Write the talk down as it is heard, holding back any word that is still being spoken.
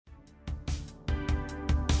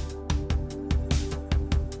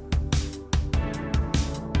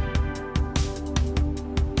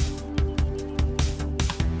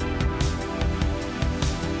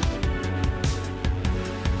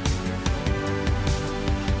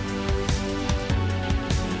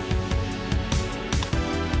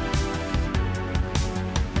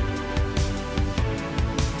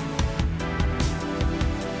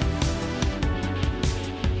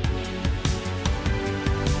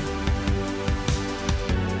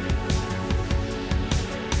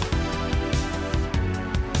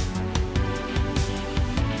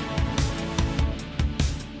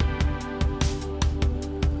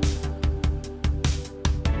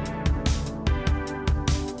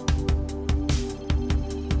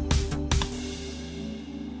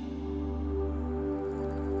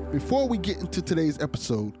Before we get into today's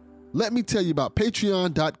episode, let me tell you about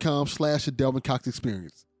patreon.com/The Delvin Cox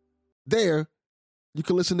Experience. There, you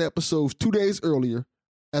can listen to episodes 2 days earlier,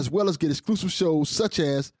 as well as get exclusive shows such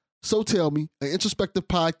as So Tell Me, an introspective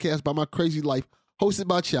podcast by my crazy life hosted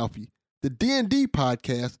by Chalfie, the D&D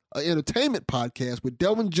podcast, an entertainment podcast with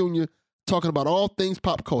Delvin Jr. talking about all things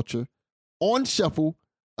pop culture, On Shuffle,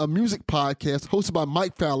 a music podcast hosted by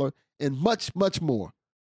Mike Fowler, and much, much more.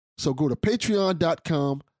 So go to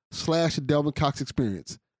patreon.com/The Delvin Cox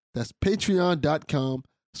Experience. That's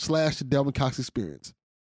patreon.com/The Delvin Cox Experience.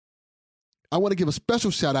 I want to give a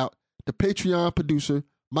special shout out to Patreon producer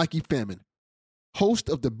Mikey Famine, host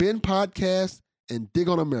of the Ben Podcast and Dig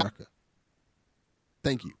on America.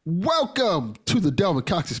 Thank you. Welcome to the Delvin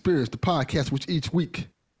Cox Experience, the podcast which each week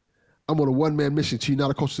I'm on a one-man mission to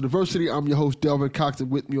unite across the diversity. I'm your host, Delvin Cox,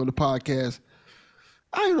 and with me on the podcast,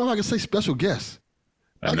 I don't know if I can say special guest.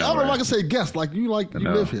 I don't know if I can say guest, like you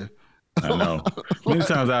live here. I know. Many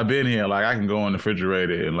times I've been here, like I can go in the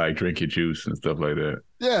refrigerator and like drink your juice and stuff like that.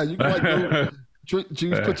 Yeah, you can like go drink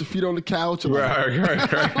juice, put your feet on the couch, and right.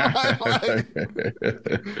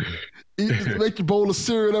 make your bowl of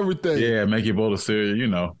cereal and everything. Yeah, make your bowl of cereal, you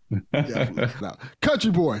know. Now,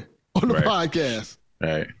 Country Boy on the podcast.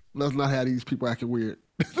 Right. Let's not have these people acting weird.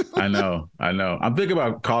 I know. I'm thinking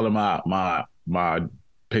about calling my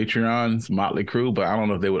Patreons Motley Crue, but I don't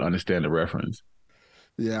know if they would understand the reference.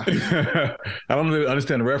 Yeah. I don't know if they would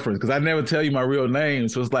understand the reference because I never tell you my real name.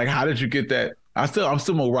 So it's like, how did you get that? I'm still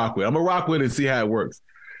gonna rock with it. I'm gonna rock with it and see how it works.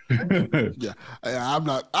 Yeah. I'm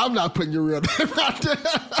not putting your real name out there.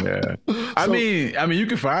 Yeah. I mean, you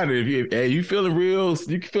can find it if you feel it real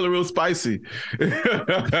spicy.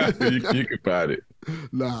 you can find it.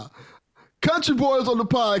 Nah. Country Boys on the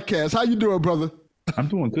podcast. How you doing, brother? I'm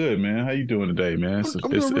doing good, man. How you doing today, man? It's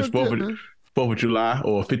 4th of July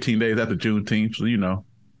or 15 days after Juneteenth, so you know.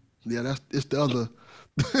 Yeah, it's the other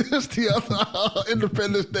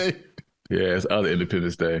Independence Day. Yeah, it's other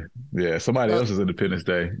Independence Day. Yeah, somebody else's Independence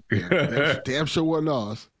Day. Damn sure wasn't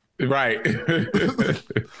ours. Right.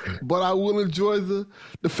 But I will enjoy the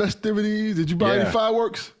festivities. Did you buy any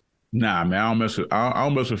fireworks? Nah, man, I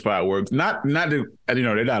don't mess with fireworks. Not that,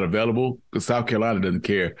 they're not available because South Carolina doesn't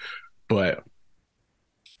care. But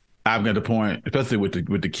I've got the point, especially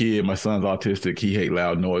with the kid. My son's autistic. He hates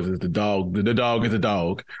loud noises. The dog is a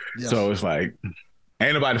dog. Yes. So it's like,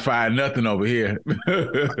 ain't nobody firing nothing over here.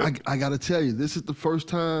 I got to tell you, this is the first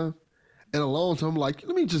time in a long time I'm like,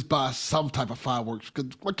 let me just buy some type of fireworks.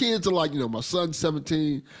 Because my kids are like, my son's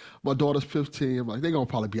 17, my daughter's 15. I'm like, they're going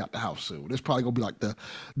to probably be out the house soon. It's probably going to be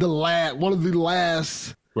like one of the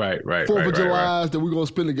last Right. 4th of July that we're going to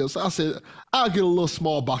spend together. So I said, I'll get a little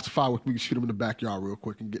small box of fireworks. We can shoot them in the backyard real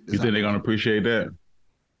quick and get this. You think they're going to appreciate that?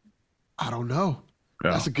 I don't know.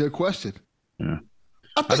 Yeah. That's a good question. Yeah.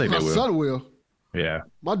 I think my son will. Yeah.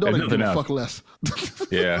 My daughter can give a fuck less.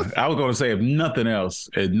 Yeah. I was going to say, if nothing else,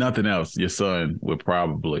 your son would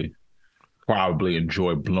probably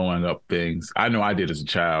enjoy blowing up things. I know I did as a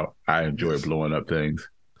child. I enjoyed blowing up things.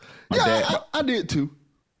 I did too.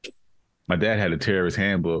 My dad had a terrorist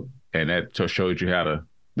handbook, and that showed you how to.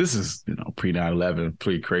 This is pre 9/11,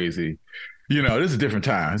 pretty crazy. This is a different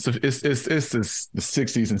time. It's the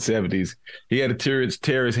 60s and 70s. He had a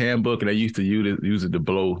terrorist handbook, and they used to use it to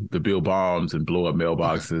build bombs and blow up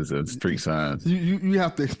mailboxes and street signs. You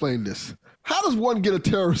have to explain this. How does one get a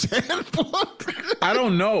terrorist handbook? I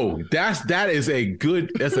don't know. That's a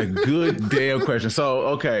good damn question. So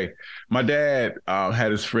okay, my dad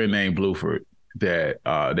had his friend named Bluford that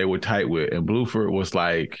they were tight with, and Bluford was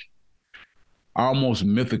like almost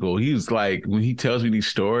mythical. He was like, when he tells me these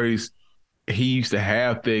stories, he used to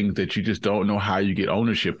have things that you just don't know how you get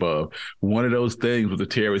ownership of. One of those things was the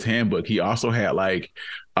terrorist handbook. He also had like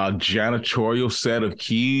a janitorial set of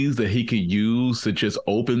keys that he could use to just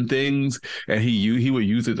open things, and he would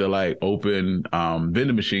use it to like open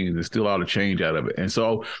vending machines and steal all the change out of it. And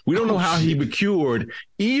so we don't know how he procured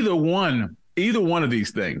either one of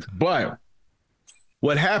these things, but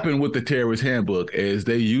what happened with the terrorist handbook is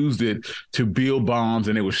they used it to build bombs,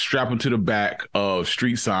 and they would strap them to the back of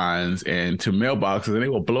street signs and to mailboxes, and they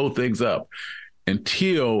would blow things up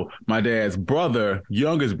until my dad's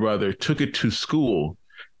youngest brother, took it to school,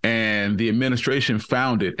 and the administration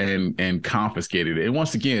found it and confiscated it. And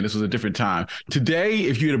once again, this was a different time. Today,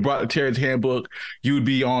 if you had brought the terrorist handbook, you would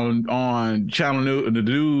be on Channel the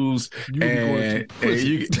News, going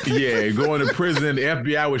to prison. The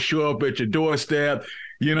FBI would show up at your doorstep.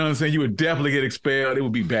 You know what I'm saying? You would definitely get expelled. It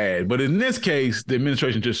would be bad. But in this case, the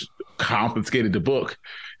administration just confiscated the book,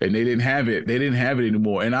 and they didn't have it. They didn't have it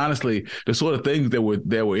anymore. And honestly, the sort of things that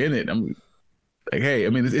were in it, Like, hey, I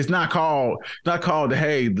mean, it's not called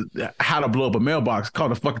hey, how to blow up a mailbox. It's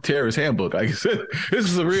called the fucking terrorist handbook. Like, this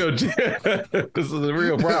is a real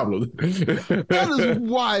problem. That is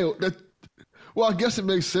wild. Well, I guess it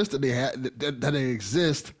makes sense that they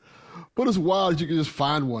exist, but it's wild that you can just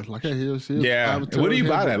find one. Like, hey, here's yeah. Where do you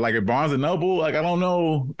buy that? Like at Barnes and Noble? Like, I don't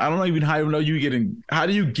know even how how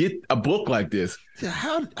do you get a book like this? Yeah,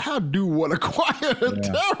 how do one acquire a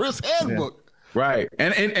terrorist handbook? Yeah. Right.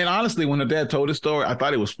 And honestly, when the dad told his story, I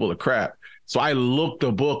thought it was full of crap. So I looked the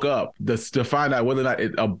book up to find out whether or not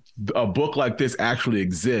a book like this actually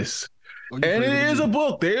exists. And it is a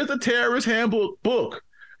book. There's a terrorist handbook book.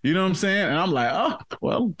 You know what I'm saying? And I'm like, oh,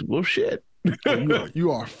 well, shit.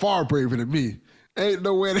 You are far braver than me. Ain't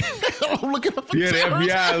no way I'm looking up. Yeah, the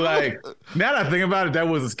FBI, like, now that I think about it, that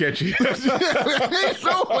wasn't sketchy. Ain't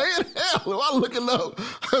no way in hell am I looking up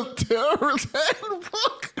a terrorist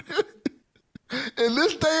handbook. In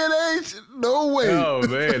this day and age, no way. Oh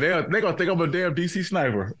man, they're gonna think I'm a damn DC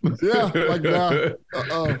sniper. Yeah, like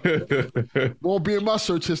won't be in my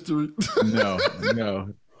search history. No.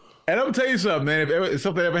 And I'm gonna tell you something, man. If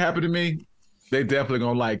something ever happened to me, they definitely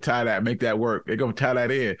gonna like make that work. They're gonna tie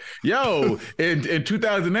that in. Yo, in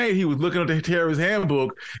 2008, he was looking at the terrorist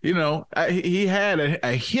handbook. You know, he had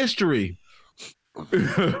a history.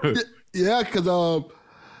 Yeah, because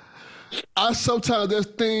I sometimes there's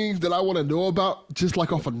things that I want to know about just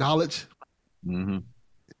like off of knowledge. Mm-hmm.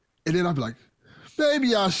 And then I'll be like,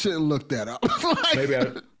 maybe I shouldn't look that up. Maybe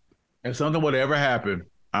if something would ever happen,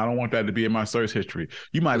 I don't want that to be in my search history.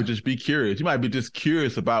 You might just be curious. You might be just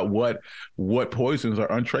curious about what poisons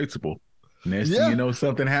are untraceable. Next thing you know,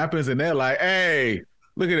 something happens and they're like, hey,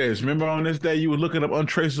 look at this. Remember on this day you were looking up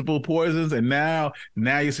untraceable poisons and now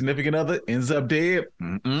your significant other ends up dead?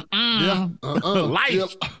 Yeah. Life.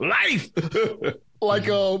 Like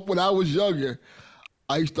when I was younger,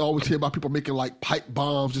 I used to always hear about people making like pipe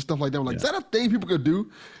bombs and stuff like that. I'm like, is that a thing people could do?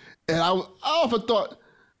 And I often thought,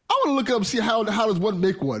 I want to look up and see how does one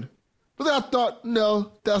make one. But then I thought,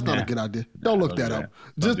 no, that's not a good idea. Don't look that up.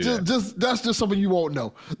 Just that's just something you won't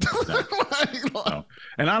know. No.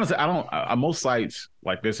 And honestly, most sites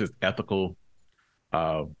like this is ethical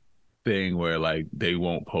thing where like they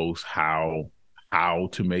won't post how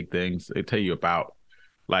to make things. They tell you about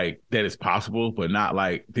like that it's possible, but not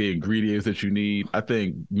like the ingredients that you need. I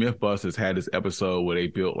think Mythbusters had this episode where they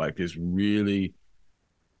built like this really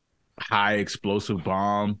high explosive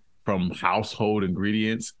bomb from household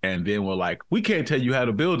ingredients, and then we're like, we can't tell you how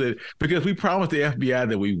to build it because we promised the FBI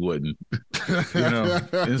that we wouldn't. You know,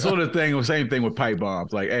 and sort of thing. Same thing with pipe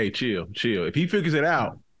bombs. Like, hey, chill. If he figures it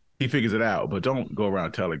out, but don't go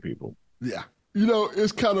around telling people. Yeah, you know,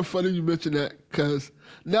 it's kind of funny you mentioned that because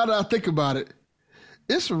now that I think about it,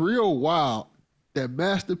 it's real wild that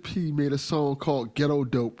Master P made a song called "Ghetto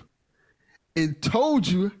Dope" and told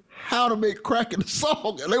you how to make crack in the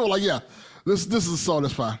song, and they were like, yeah. This is a song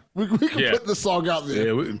that's fine. We can put this song out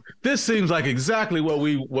there. Yeah, this seems like exactly what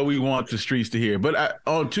we want the streets to hear. But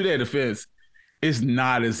to their defense, it's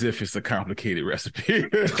not as if it's a complicated recipe.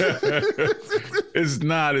 It's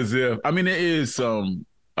not as if. I mean, it is some.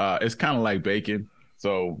 It's kind of like bacon,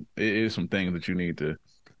 so it is some things that you need to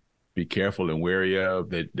be careful and wary of.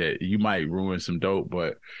 That you might ruin some dope,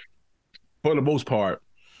 but for the most part,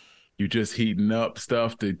 you're just heating up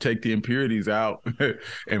stuff to take the impurities out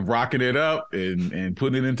and rocking it up and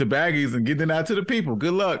putting it into baggies and getting it out to the people.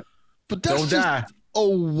 Good luck. But that's just a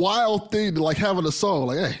wild thing to like having a song.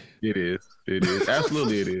 Like, hey. It is.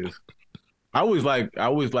 Absolutely it is. I always like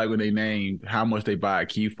when they name how much they buy a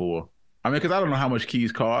key for. I mean, because I don't know how much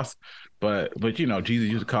keys cost, but you know, Jesus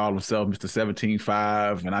used to call himself Mr.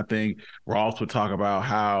 17.5, and I think Ross would talk about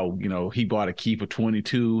how, you know, he bought a key for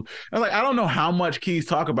 22. I was like, I don't know how much keys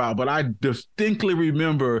talk about, but I distinctly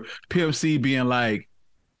remember Pimp C being like,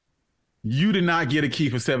 you did not get a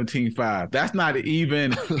key for 17.5. That's not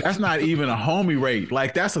even a homie rate.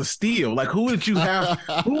 Like, that's a steal. Like, who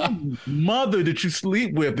mother did you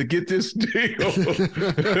sleep with to get this deal?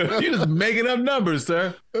 You're just making up numbers,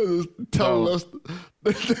 sir. Telling us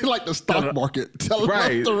they like the stock market. Telling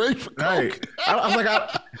us the rate for coke. Right. I was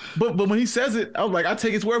like, but when he says it, I was like, I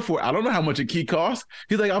take his word for it. I don't know how much a key costs.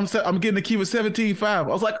 He's like, I'm getting a key for 17.5. I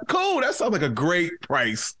was like, cool. That sounds like a great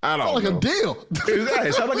price. I don't know. Like a deal. Exactly.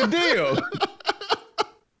 It sounds like a deal.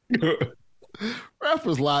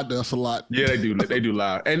 Rappers lied to us a lot. Yeah, they do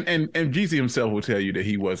lie. And Jeezy himself will tell you that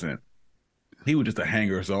he was just a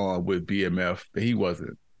hangers-on with BMF. He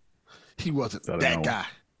wasn't that guy.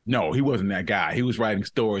 No, he wasn't that guy. He was writing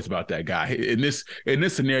stories about that guy. In this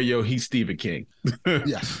scenario, he's Stephen King.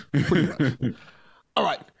 Yes, pretty much. All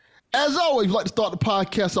right. As always, we like to start the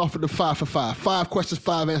podcast off with the 5 for 5. 5 questions,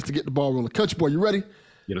 5 answers to get the ball rolling. Country boy, you ready?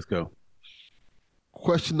 Yeah, let's go.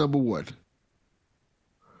 Question number 1.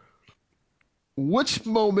 Which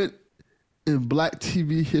moment in Black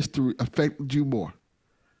TV history affected you more?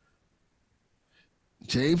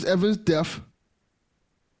 James Evans' death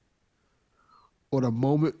or the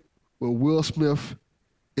moment where Will Smith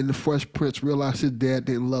in The Fresh Prince realized his dad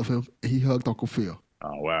didn't love him and he hugged Uncle Phil?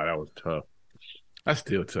 Oh, wow, that was tough. That's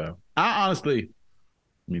still tough. I honestly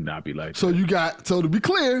may not be like so that. You got, so to be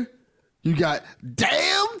clear, you got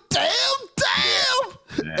damn,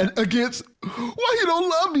 and against why you don't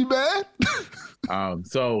love me, man.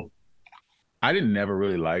 So I never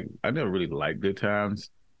really liked Good Times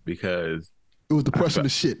because it was depressing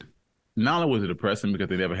as shit. Not only was it depressing because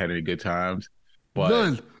they never had any good times, but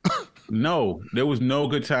none. No, there was no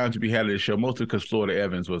good time to be had at the show. Mostly because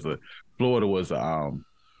Florida was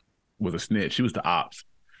a snitch. She was the ops.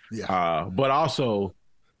 Yeah. But also,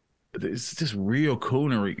 it's just real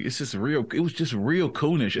coonery. It was just real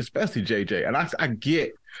coonish, especially JJ. And I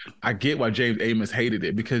get why James Amos hated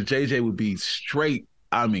it because JJ would be straight,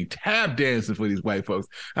 tap dancing for these white folks.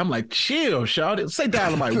 I'm like, chill, shout it. Say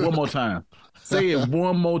Dynamite one more time. Say it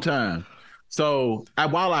one more time. So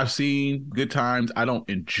while I've seen Good Times, I don't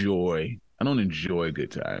enjoy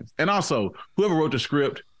Good Times. And also, whoever wrote the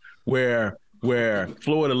script where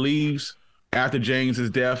Florida leaves after James's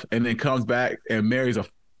death and then comes back and marries a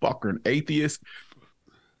fucking atheist,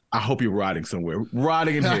 I hope you're rotting somewhere.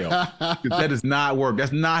 Rotting in hell. That does not work.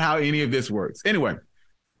 That's not how any of this works. Anyway,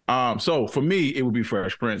 so for me, it would be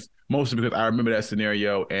Fresh Prince, mostly because I remember that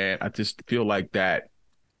scenario and I just feel like that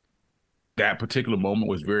particular moment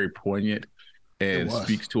was very poignant and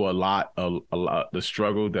speaks to a lot the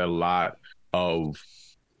struggle that a lot of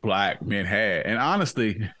Black men had. And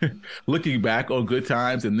honestly, looking back on Good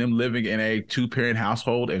Times and them living in a 2-parent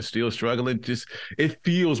household and still struggling, it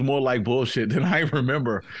feels more like bullshit than I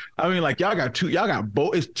remember. Like y'all got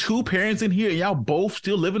both, it's 2 parents in here and y'all both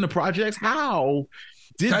still live in the projects. How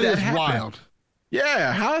did that happen? Wild.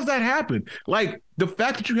 Yeah, how does that happen? Like the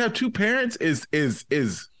fact that you have 2 parents is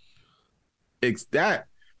that,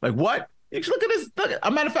 like, what? Look at this. As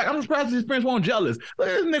a matter of fact, I'm surprised his parents weren't jealous. Look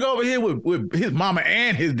at this nigga over here with his mama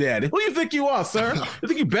and his daddy. Who you think you are, sir? You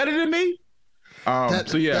think you better than me?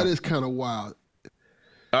 That is kind of wild.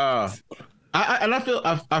 I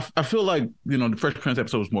feel like, the Fresh Prince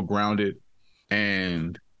episode was more grounded,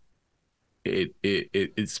 and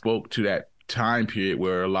it spoke to that time period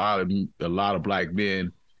where a lot of Black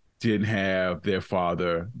men didn't have their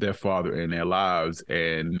father in their lives,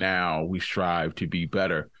 and now we strive to be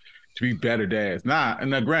better dads. Now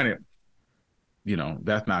granted,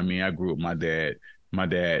 that's not me. I grew up with my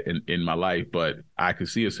dad in my life, but I could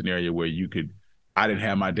see a scenario where I didn't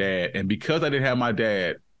have my dad, and because I didn't have my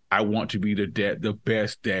dad, I want to be the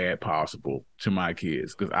best dad possible to my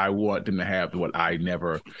kids because I want them to have what I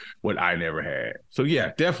never had. So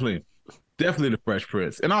yeah, definitely the Fresh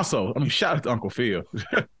Prince, and also shout out to Uncle Phil.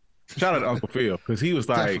 Shout out to Uncle Phil because he was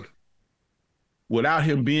like, definitely. Without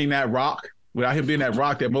him being that rock,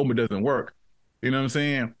 that moment doesn't work. You know what I'm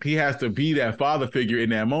saying? He has to be that father figure in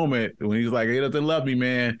that moment when he's like, he doesn't love me,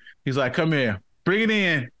 man. He's like, come here, bring it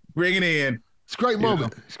in. It's a great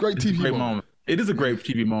moment. It's a great TV moment. It is a great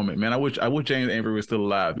TV moment, man. I wish James Avery was still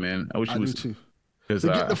alive, man. I do too. To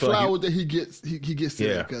get the flowers that he gets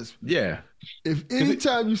today. Because if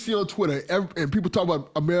anytime you see on Twitter and people talk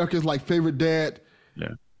about America's like favorite dad,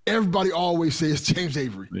 everybody always says James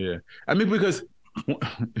Avery. Yeah, because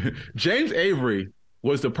James Avery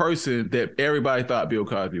was the person that everybody thought Bill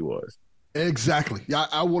Cosby was. Exactly. Yeah,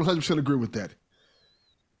 I 100% agree with that.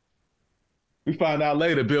 We find out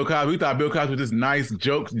later, we thought Bill Cosby was this nice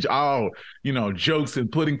jokes, jokes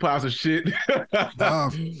and pudding pots and shit.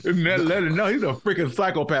 And let him know he's a freaking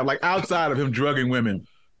psychopath, like outside of him drugging women.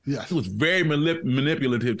 Yes. He was very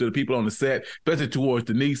manipulative to the people on the set, especially towards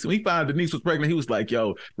Denise. When he found Denise was pregnant, he was like,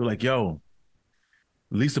 they're like,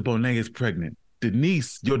 Lisa Bonet is pregnant.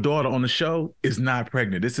 Denise, your daughter on the show, is not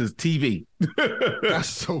pregnant. This is TV. That's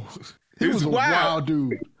so... He was a wild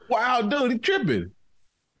dude. Wild dude. He tripping.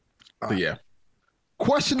 So, yeah.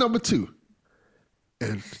 Question number 2.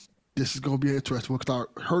 And this is going to be interesting because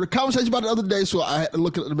I heard a conversation about it the other day, so I had to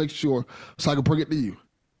look at it to make sure so I can bring it to you.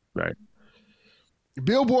 Right.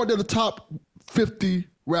 Billboard did a top 50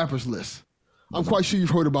 rappers list. I'm quite sure you've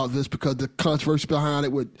heard about this because the controversy behind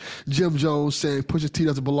it with Jim Jones saying Pusha T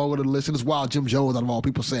doesn't belong on the list. And it's wild, Jim Jones out of all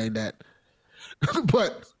people saying that.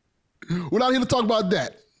 But we're not here to talk about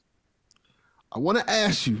that. I want to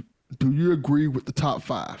ask you, do you agree with the top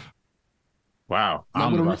 5? Wow.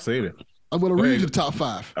 I'm going to say it. I'm going to read you the top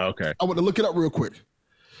 5. Okay. I want to look it up real quick.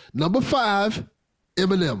 Number 5,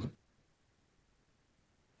 Eminem.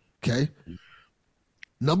 Okay.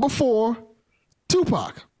 Number 4,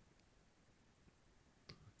 Tupac.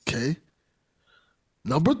 Okay.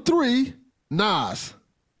 Number 3, Nas.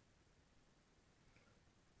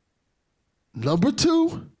 Number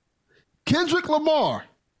 2, Kendrick Lamar.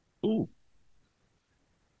 Ooh.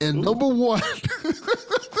 And Ooh. number 1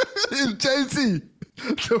 is Jay-Z.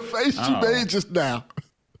 The face you made just now.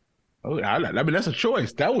 Oh, I mean, that's a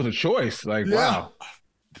choice. That was a choice. Like, Yeah.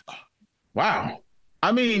 Wow.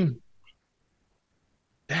 I mean,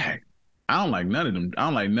 dang, I don't like none of them. I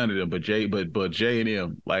don't like none of them, but J and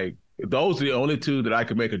M. Like, those are the only two that I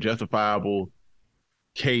could make a justifiable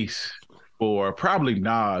case for. Probably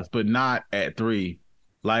Nas, but not at 3.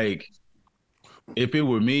 Like, if it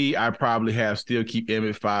were me, I'd probably still keep M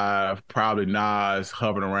at 5, probably Nas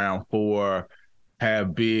hovering around 4,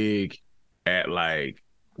 have Big at like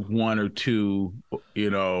 1 or 2,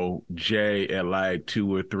 Jay at like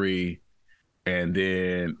 2 or 3, and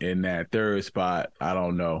then in that third spot, I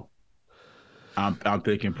don't know. I'm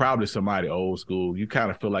thinking probably somebody old school. You kind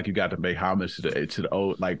of feel like you got to make homage to the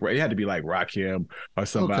old, like it had to be like Rakim or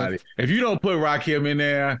somebody. Okay. If you don't put Rakim in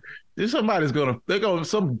there,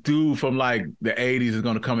 some dude from like the 80s is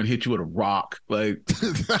gonna come and hit you with a rock. Like,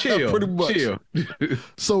 chill, pretty much. Chill.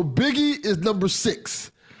 So Biggie is number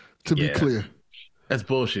 6, to be clear. That's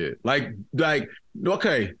bullshit. Like,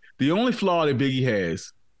 okay, the only flaw that Biggie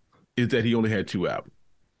has is that he only had 2 albums.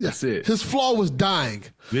 That's it. His flaw was dying.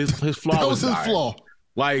 His flaw that was his dying. Flaw.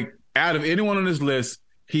 Like, out of anyone on this list,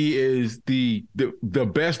 he is the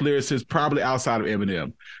best lyricist probably outside of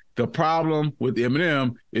Eminem. The problem with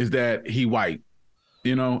Eminem is that he white,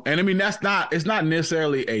 and I mean, it's not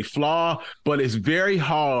necessarily a flaw, but it's very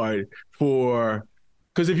hard because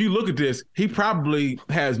if you look at this, he probably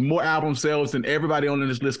has more album sales than everybody on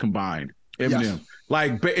this list combined. Eminem. Yes.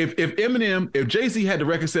 Like, if Jay-Z had the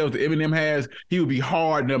record sales that Eminem has, he would be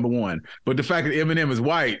hard number 1. But the fact that Eminem is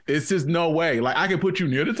white, it's just no way. Like, I can put you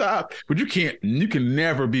near the top, but you can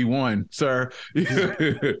never be 1, sir. And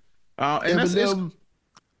Eminem,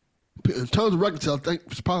 in terms of record sales, I think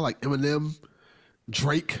it's probably like Eminem,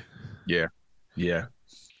 Drake. Yeah.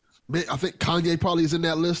 I think Kanye probably is in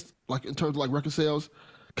that list, like in terms of like record sales.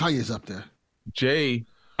 Kanye's up there.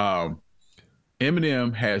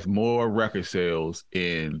 Eminem has more record sales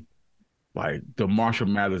in like the Marshall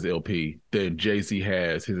Mathers LP than Jay-Z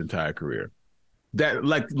has his entire career. That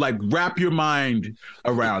like wrap your mind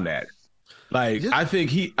around that. Like, I think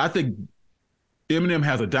Eminem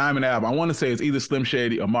has a diamond album. I want to say it's either Slim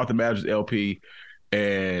Shady or Martha Mathers LP,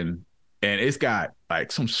 and it's got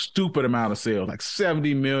like some stupid amount of sales, like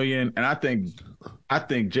 70 million. And I think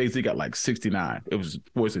Jay-Z got like 69. It was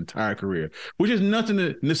for his entire career, which is nothing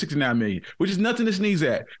to 69 million, which is nothing to sneeze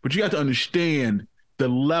at. But you have to understand the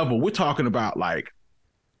level. We're talking about like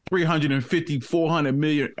 350, 400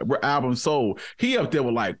 million albums sold. He up there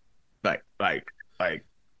with like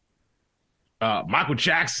Michael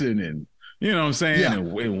Jackson and, you know what I'm saying? Yeah.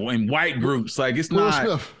 And white groups. Like, it's Will not.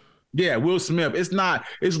 Smith. Yeah, Will Smith. It's not.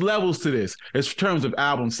 It's levels to this. It's in terms of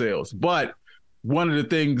album sales. But one of the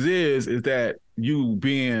things is that you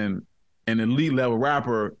being an elite level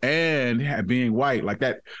rapper and being white, like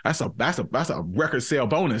that's a record sale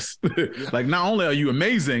bonus. Like, not only are you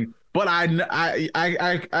amazing, but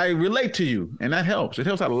I relate to you, and that helps. It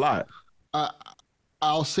helps out a lot.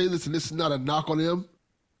 I'll say this, and this is not a knock on him,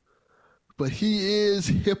 but he is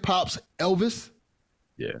hip hop's Elvis.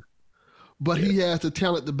 Yeah. But he has the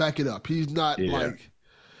talent to back it up. He's not like,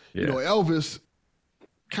 Elvis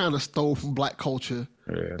kind of stole from black culture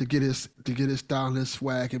to get his style and his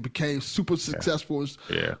swag, and became super successful.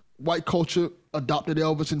 Yeah. White culture adopted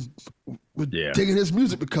Elvis and was digging his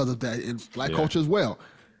music because of that, and black culture as well.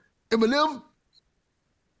 Eminem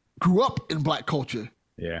grew up in black culture.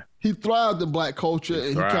 Yeah. He thrived in black culture,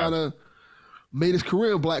 and he kind of made his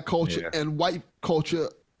career in black culture, and white culture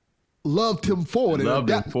loved him for it.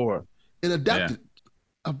 And adopted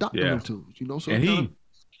him to, So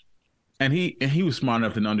and he was smart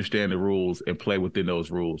enough to understand the rules and play within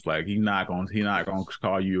those rules. Like, he's not gonna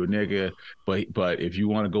call you a nigga, but if you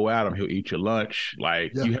want to go at him, he'll eat your lunch.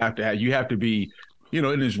 Like, you have to be,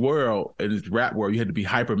 in this world, in this rap world, you have to be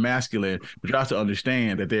hyper masculine, but you have to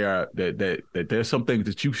understand that that there's some things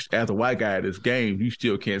that you, as a white guy at this game, you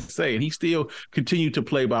still can't say. And he still continued to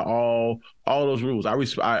play by all those rules.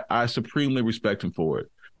 I supremely respect him for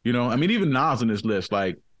it. I mean, even Nas on this list,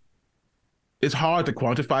 like, it's hard to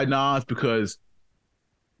quantify Nas, because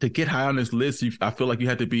to get high on this list, I feel like you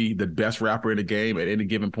have to be the best rapper in the game at any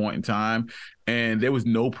given point in time. And there was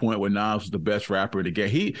no point where Nas was the best rapper in the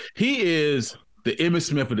game. He is the Emmitt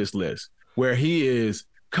Smith of this list, where he is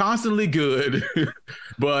constantly good.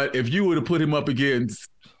 But if you were to put him up against,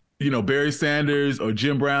 Barry Sanders or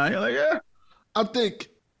Jim Brown, you're like, yeah. I think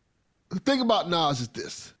the thing about Nas is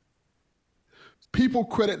this. People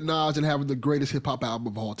credit Nas in having the greatest hip-hop album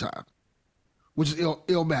of all time, which is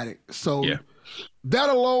Illmatic. So that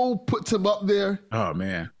alone puts him up there. Oh,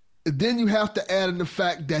 man. And then you have to add in the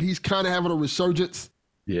fact that he's kind of having a resurgence.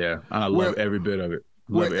 Yeah, I love every bit of it.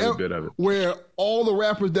 Where all the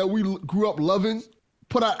rappers that we grew up loving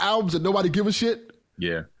put out albums and nobody give a shit.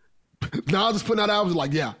 Yeah. Nas is putting out albums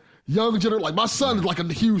like, young generation. Like my son is like a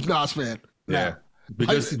huge Nas fan. Yeah.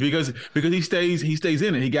 Because he stays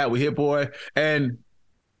in it. He got with Hit Boy. And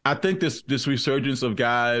I think this resurgence of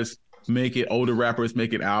guys older rappers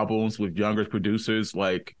making albums with younger producers,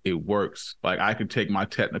 like it works. Like I can take my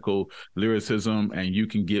technical lyricism and you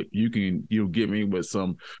get me with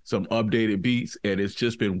some updated beats, and it's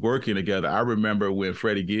just been working together. I remember when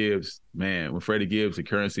Freddie Gibbs and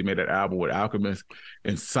Currency made that album with Alchemist,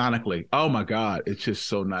 and sonically, oh my God, it's just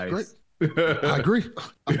so nice. I agree.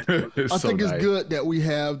 I think it's nice. good that we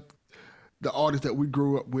have the artists that we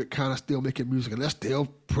grew up with kind of still making music, and that's still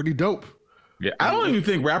pretty dope. Yeah, I don't even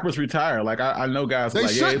think rappers retire. Like I know guys like,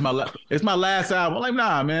 it's my last album. I'm like,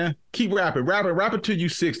 nah, man, keep rapping, rap it till you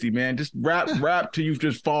 60, man. Just rap till you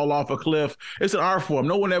just fall off a cliff. It's an art form.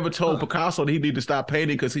 No one ever told Picasso that he needed to stop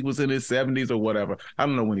painting because he was in his 70s or whatever. I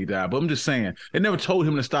don't know when he died, but I'm just saying they never told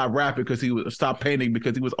him to stop rapping because he was stop painting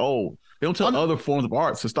because he was old. They don't tell other forms of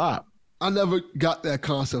art to stop. I never got that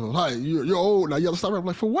concept of, hey, you're old now, you gotta stop rapping.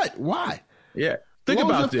 Like, for what? Why? Yeah, think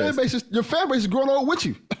about this. Your fan base is growing old with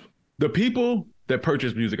you. The people that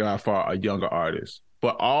purchase music by far are younger artists.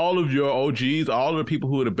 But all of your OGs, all of the people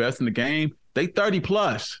who are the best in the game, they 30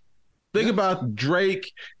 plus. Think about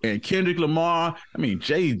Drake and Kendrick Lamar. I mean,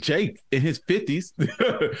 Jake in his 50s.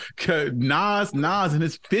 Nas in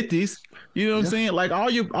his 50s. You know what I'm saying? Like all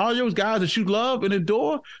those guys that you love and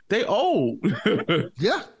adore, they old.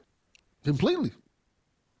 Yeah, completely.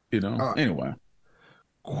 Anyway.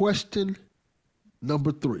 Question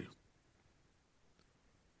number 3.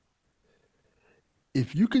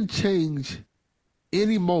 If you can change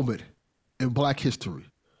any moment in Black history,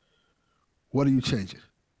 what are you changing?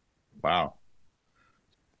 Wow.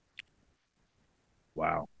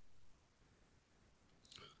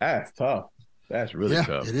 That's tough. That's really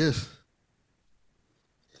tough. It is.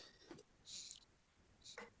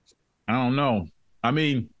 I don't know. I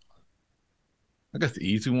mean, I guess the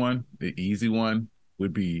easy one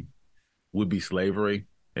would be slavery.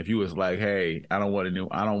 If you was like, hey, I don't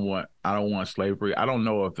want slavery. I don't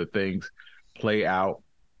know if the things play out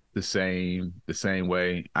the same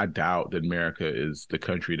way. I doubt that America is the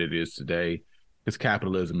country that it is today, because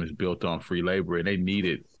capitalism is built on free labor, and they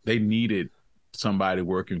needed somebody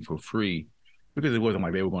working for free, because it wasn't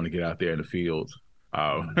like they were going to get out there in the fields. They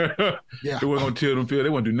weren't going to till them field. They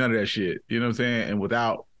wouldn't do none of that shit. You know what I'm saying? And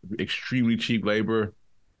without extremely cheap labor,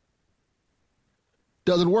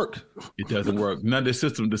 doesn't work. It doesn't work. The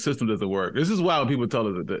system doesn't work. This is why when people tell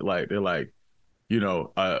us that they're like, you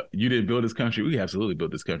didn't build this country. We absolutely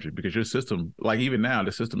built this country, because your system, like even now,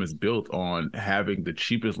 the system is built on having the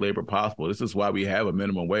cheapest labor possible. This is why we have a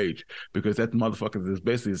minimum wage, because that motherfucker is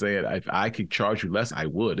basically saying, if I could charge you less, I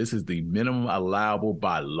would. This is the minimum allowable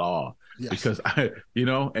by law. Yes. Because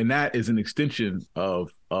and that is an extension of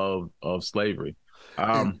slavery.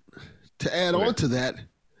 To add on to that,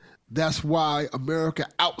 that's why America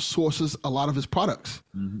outsources a lot of its products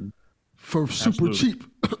for super cheap.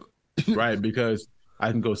 Right, because I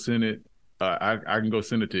can go send it. I can go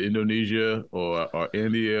send it to Indonesia or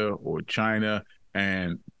India or China,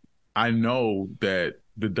 and I know that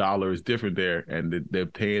the dollar is different there, and they're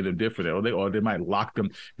paying them different, or they might lock them.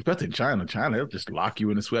 Especially in China, they'll just lock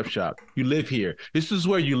you in a sweatshop. You live here. This is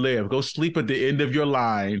where you live. Go sleep at the end of your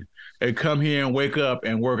line, and come here and wake up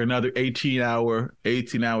and work another 18-hour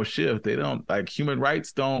shift. They don't, like, human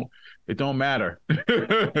rights don't matter.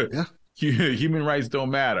 Yeah. Human rights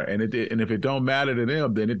don't matter, and if it don't matter to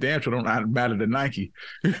them, then it damn sure don't matter to Nike.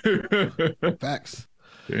 Facts.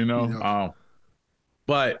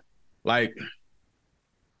 But like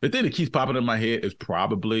the thing that keeps popping in my head is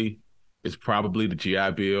probably the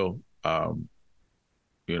GI Bill.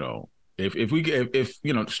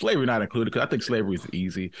 If slavery not included, because I think slavery is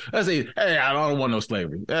easy. I say, hey, I don't want no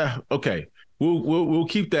slavery. Okay. We'll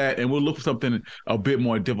keep that, and we'll look for something a bit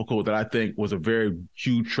more difficult that I think was a very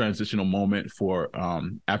huge transitional moment for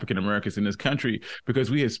African Americans in this country,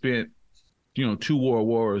 because we had spent 2 world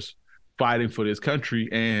wars fighting for this country,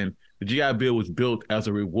 and the GI Bill was built as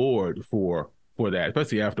a reward for that,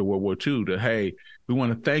 especially after World War II. That, hey, we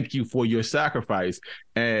want to thank you for your sacrifice,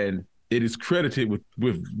 and it is credited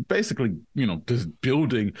with basically, just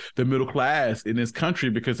building the middle class in this country,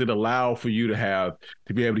 because it allowed for you to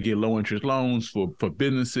be able to get low interest loans for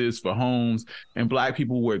businesses, for homes, and Black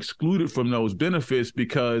people were excluded from those benefits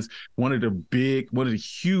because one of the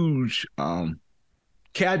huge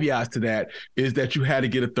caveats to that is that you had to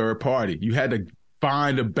get a third party. You had to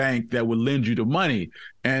find a bank that would lend you the money.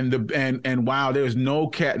 And while there's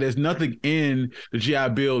nothing in the GI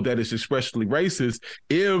Bill that is expressly racist,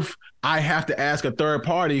 if I have to ask a third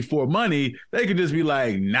party for money, they could just be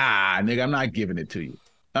like, nah, nigga, I'm not giving it to you.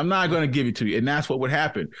 I'm not going to give it to you. And that's what would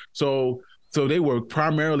happen. So they were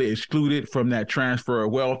primarily excluded from that transfer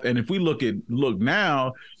of wealth. And if we look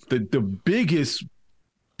now, the biggest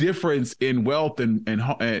difference in wealth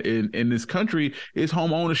in this country is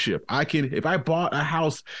home ownership. If I bought a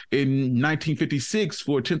house in 1956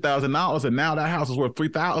 for $10,000 and now that house is worth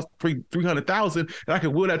 $300,000 and I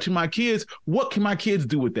can will that to my kids, what can my kids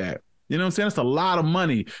do with that? You know what I'm saying? It's a lot of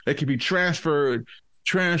money that can be transferred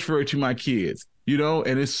to my kids.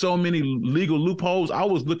 And there's so many legal loopholes. I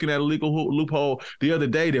was looking at a legal loophole the other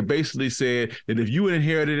day that basically said that if you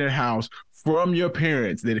inherited a house from your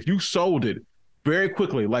parents, that if you sold it very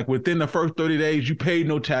quickly, like within the first 30 days, you paid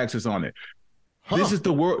no taxes on it. Huh. This is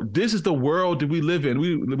the world that we live in.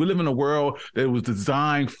 We live in a world that was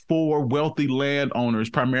designed for wealthy landowners,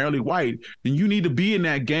 primarily white, and you need to be in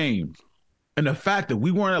that game. And the fact that we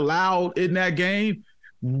weren't allowed in that game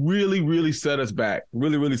really, really set us back.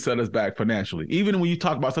 Really, really set us back financially. Even when you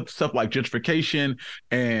talk about stuff like gentrification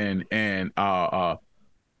and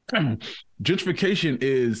gentrification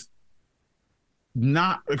is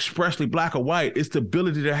not expressly Black or white. It's the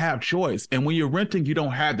ability to have choice. And when you're renting, you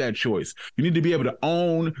don't have that choice. You need to be able to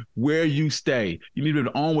own where you stay. You need to be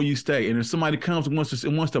able to own where you stay. And if somebody comes and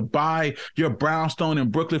wants to buy your brownstone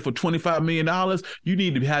in Brooklyn for $25 million, you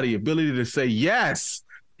need to have the ability to say, yes,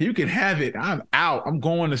 you can have it. I'm out. I'm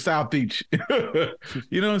going to South Beach.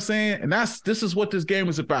 You know what I'm saying? And this is what this game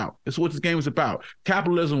is about. This is what this game is about.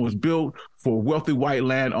 Capitalism was built for wealthy white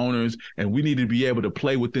landowners, and we need to be able to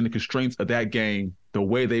play within the constraints of that game the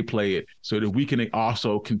way they play it so that we can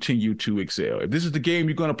also continue to excel. If this is the game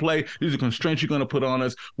you're going to play, these are the constraints you're going to put on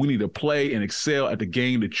us, we need to play and excel at the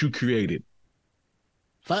game that you created.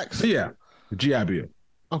 Facts. So yeah, the GI Bill.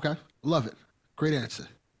 Okay. Love it. Great answer.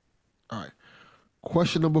 All right.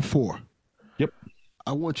 Question number 4. Yep.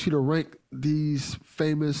 I want you to rank these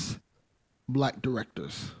famous Black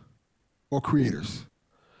directors or creators.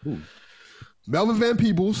 Ooh. Melvin Van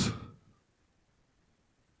Peebles,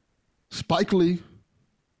 Spike Lee,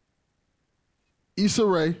 Issa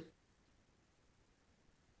Rae,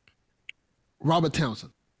 Robert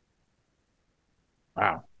Townsend.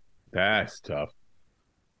 Wow. That's tough.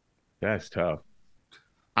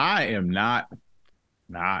 I am not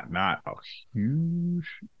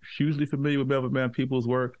hugely familiar with Melvin Van Peebles'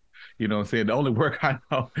 work. You know what I'm saying? The only work I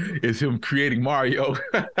know is him creating Mario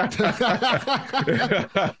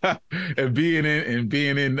and being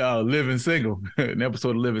in Living Single, an episode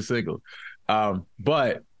of Living Single.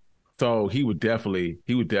 But so he would definitely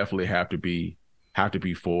have to be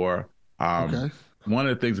 4. Okay. One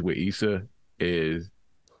of the things with Issa is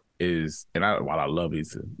while I love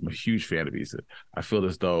Issa, I'm a huge fan of Issa, I feel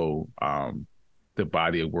as though the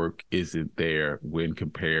body of work isn't there when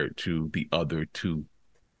compared to the other two,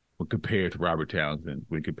 when compared to Robert Townsend,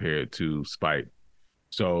 when compared to Spike.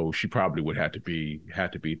 So she probably would have to be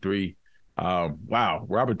 3. Wow,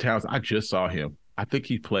 Robert Townsend, I just saw him. I think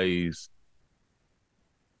he plays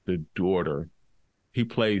the daughter. He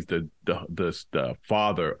plays the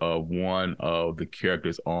father of one of the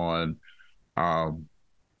characters on The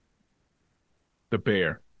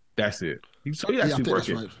Bear. That's it. He's actually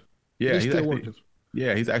working. Right. Yeah, he's actually working.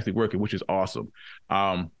 Yeah, he's actually working, which is awesome.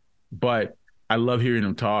 But I love hearing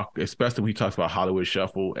him talk, especially when he talks about Hollywood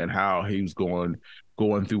Shuffle and how he was going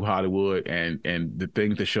through Hollywood, and the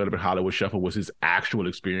things that showed up in Hollywood Shuffle was his actual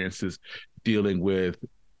experiences dealing with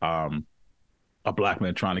a Black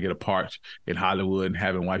man trying to get a part in Hollywood and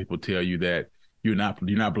having white people tell you that you're not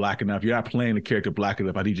Black enough. You're not playing the character Black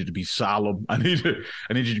enough. I need you to be solemn. I need you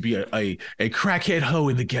to be a crackhead hoe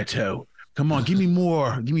in the ghetto. Come on, give me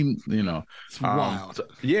more. Give me, It's wild.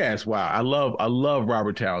 It's wild. I love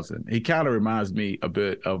Robert Townsend. He kind of reminds me a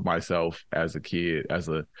bit of myself as a kid, as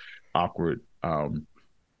a awkward,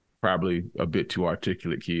 probably a bit too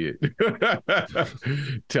articulate kid,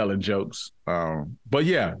 telling jokes. But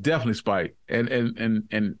yeah, definitely Spike. And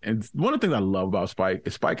one of the things I love about Spike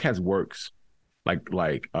is Spike has works like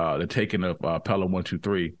the Taking of Pelham 1 2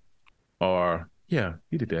 3, or yeah,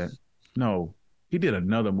 he did that. No. He did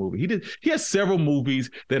another movie. He has several movies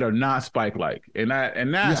that are not Spike-like, and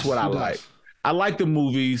that's what I like. I like the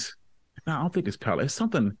movies No, I don't think it's Tyler. It's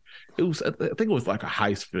something. It was. I think it was like a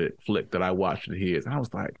heist flick that I watched with his, and I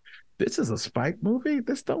was like, "This is a Spike movie.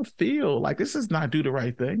 This don't feel like this is not Do the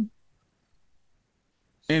Right Thing."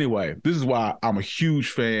 Anyway, this is why I'm a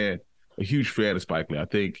huge fan of Spike Lee.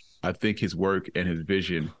 I think his work and his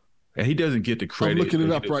vision, and he doesn't get the credit. I'm looking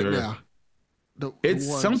it up right now. It's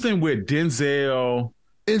something with Denzel.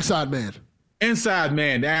 Inside Man. Inside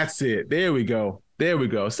Man. That's it. There we go.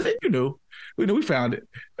 So we found it.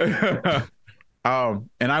 And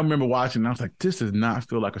I remember watching, and I was like, this does not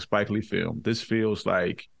feel like a Spike Lee film. This feels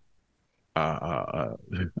like I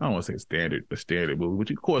don't want to say a standard movie,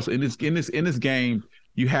 which of course in this game,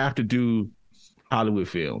 you have to do Hollywood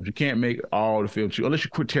films. You can't make all the films unless you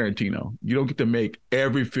quit Tarantino. You don't get to make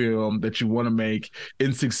every film that you want to make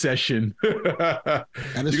in succession. You got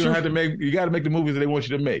to make the movies that they want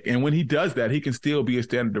you to make. And when he does that, he can still be a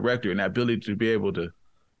standard director, and that ability to be able to,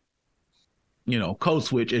 code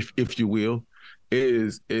switch, if you will,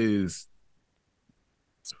 is it's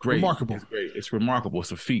great. Remarkable. It's great. It's remarkable.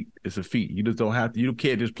 It's a feat. You just don't have to. You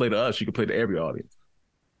can't just play to us. You can play to every audience.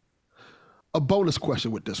 A bonus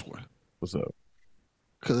question with this one. What's up?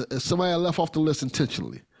 Because somebody I left off the list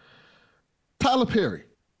intentionally. Tyler Perry.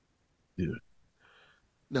 Yeah.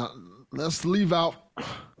 Now, let's leave out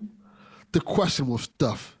the questionable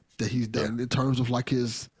stuff that he's done in terms of like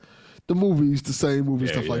the movies, the same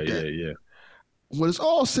movies, stuff like that. Yeah. When it's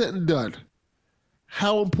all said and done,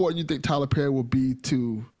 how important you think Tyler Perry will be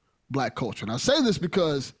to Black culture? And I say this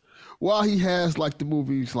because while he has like the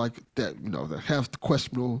movies like that, that have the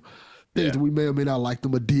questionable things that we may or may not like, the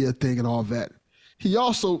Madea thing and all that, he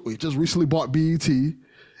just recently bought BET.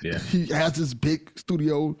 Yeah. He has this big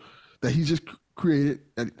studio that he just created,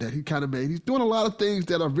 that he kind of made. He's doing a lot of things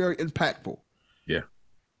that are very impactful. Yeah.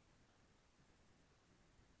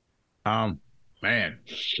 Man.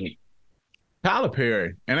 Tyler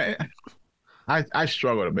Perry, and I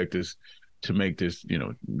struggle to make this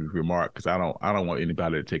remark because I don't want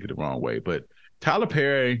anybody to take it the wrong way. But Tyler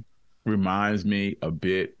Perry reminds me a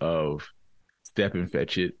bit of Step and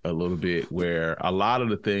Fetch It a little bit, where a lot of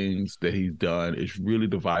the things that he's done is really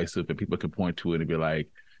divisive, and people can point to it and be like,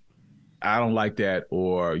 I don't like that,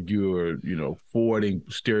 or you're forwarding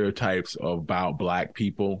stereotypes about Black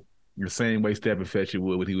people. The same way Step and Fetch It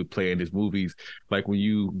would when he would play in his movies. Like when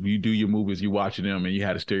you do your movies, you watching them and you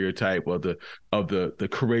had a stereotype of the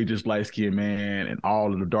courageous light-skinned man, and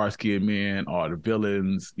all of the dark-skinned men are the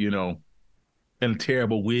villains, and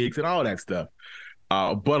terrible wigs and all that stuff.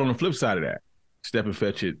 But on the flip side of that, Step and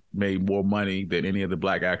Fetch It made more money than any other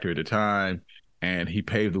Black actor at the time, and he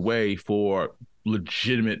paved the way for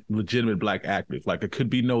legitimate Black actors. Like there could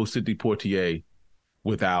be no Sidney Poitier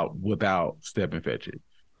without Step and Fetch It.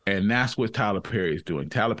 And that's what Tyler Perry is doing.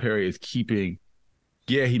 Tyler Perry is keeping,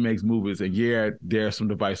 he makes movies, and there are some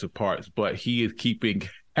divisive parts, but he is keeping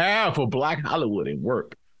half of Black Hollywood in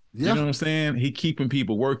work. Yeah. You know what I'm saying? He keeping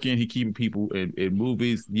people working. He keeping people in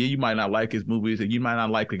movies. Yeah, you might not like his movies, and you might not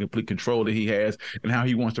like the complete control that he has and how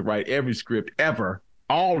he wants to write every script ever,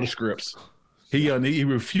 all the scripts. He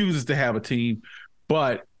refuses to have a team,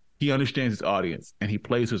 but he understands his audience, and he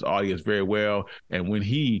plays his audience very well. And when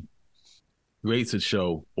he creates a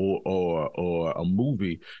show or a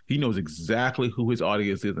movie, he knows exactly who his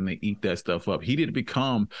audience is, and they eat that stuff up. He didn't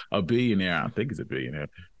become a billionaire. I think he's a billionaire.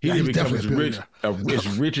 He didn't become as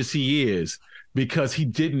rich as he is because he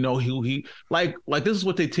didn't know who he like. This is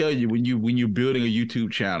what they tell you when you're building a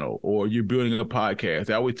YouTube channel or you're building a podcast.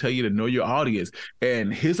 They always tell you to know your audience,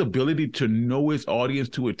 and his ability to know his audience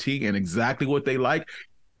to a T and exactly what they like.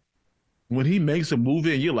 When he makes a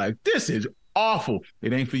movie and you're like, this is awful,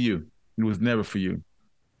 it ain't for you. It was never for you.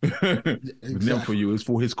 It was never for you. It's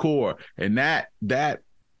for his core, and that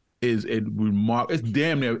is a remark. It's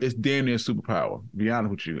damn near superpower. To be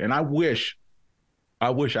honest with you, and I wish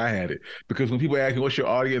I had it, because when people ask me what's your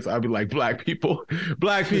audience, I'd be like, Black people.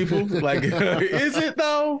 Like, is it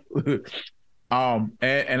though?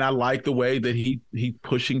 And I like the way that he's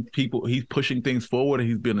pushing things forward, and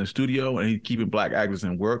he's been in the studio, and he's keeping Black actors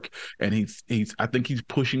in work, and I think he's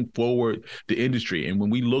pushing forward the industry. And when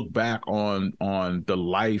we look back on the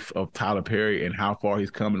life of Tyler Perry and how far he's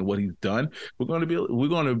come and what he's done, we're going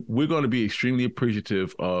to be extremely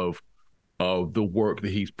appreciative of the work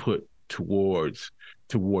that he's put towards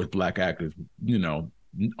Black actors.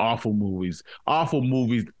 Awful movies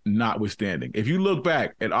notwithstanding. If you look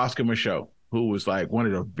back at Oscar Micheaux, who was like one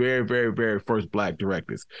of the very, very, very first Black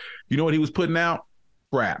directors, you know what he was putting out?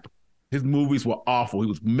 Crap. His movies were awful. He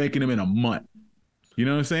was making them in a month. You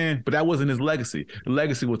know what I'm saying? But that wasn't his legacy. The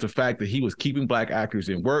legacy was the fact that he was keeping Black actors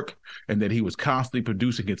in work, and that he was constantly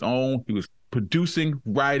producing his own. He was producing,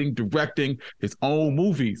 writing, directing his own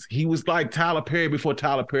movies. He was like Tyler Perry before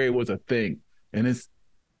Tyler Perry was a thing. And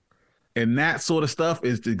that sort of stuff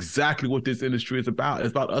is exactly what this industry is about.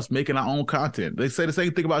 It's about us making our own content. They say the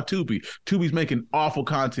same thing about Tubi. Tubi's making awful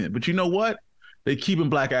content. But you know what? They keeping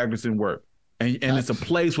Black actors in work. And it's a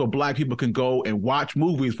place where Black people can go and watch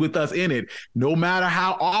movies with us in it, no matter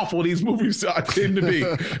how awful these movies tend to be.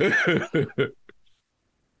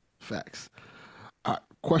 Facts. All right,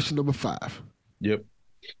 question number 5. Yep.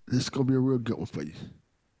 This is going to be a real good one for you.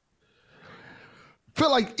 I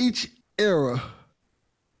feel like each era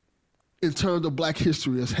in terms of Black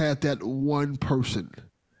history has had that one person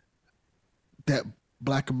that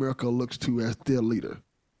Black America looks to as their leader.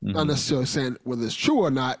 Mm-hmm. Not necessarily saying whether it's true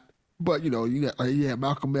or not, but you had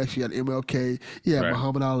Malcolm X, you had MLK, you had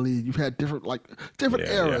Muhammad Ali. You've had different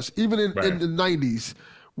eras. Even in the 90s,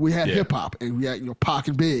 we had hip hop and we had Pac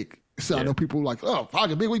and Big. So I know people like, oh, Pac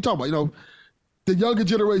and Big, what are you talking about? The younger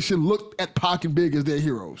generation looked at Pac and Big as their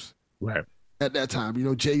heroes. Right. At that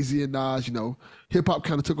time, Jay-Z and Nas, hip hop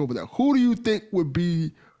kind of took over that. Who do you think would be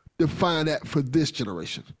define that for this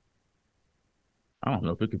generation? I don't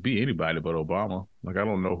know if it could be anybody but Obama. Like, I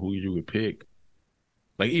don't know who you would pick.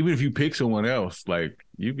 Like, even if you pick someone else, like,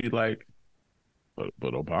 you'd be like,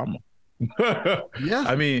 but Obama. Yeah.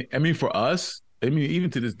 I mean, for us,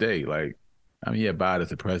 even to this day, like, Biden's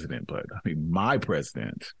the president, but my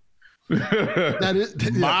president.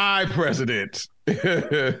 My president is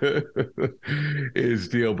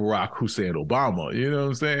still Barack Hussein Obama. You know what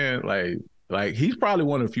I'm saying? Like he's probably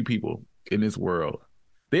one of the few people in this world.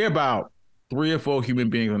 There are about 3 or 4 human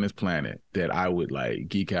beings on this planet that I would like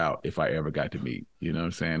geek out if I ever got to meet. You know what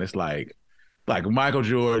I'm saying? It's like Michael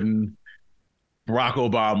Jordan, Barack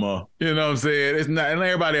Obama. You know what I'm saying? It's not, and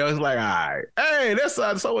everybody else is like, all right, hey, that's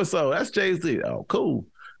so and so. That's Jay-Z. Oh, cool.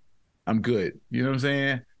 I'm good. You know what I'm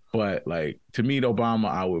saying? But like to meet Obama,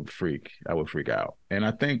 I would freak out. And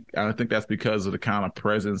I think that's because of the kind of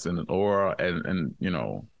presence and aura and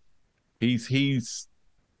he's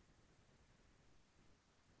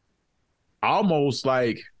almost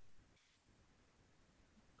like,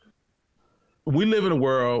 we live in a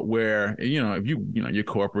world where, if you're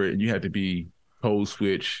corporate and you have to be code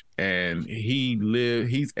switch, and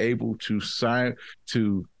he's able to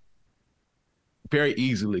very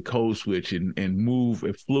easily code switch and move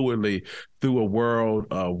fluidly through a world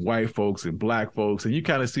of white folks and Black folks. And you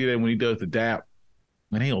kind of see that when he does the dap,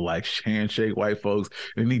 and he don't like handshake white folks,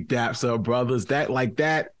 and he daps up brothers. That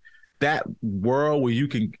world where you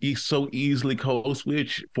can so easily code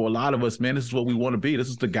switch, for a lot of us, man, this is what we want to be. This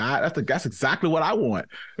is the guy. That's exactly what I want.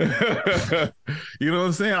 You know what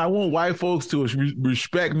I'm saying? I want white folks to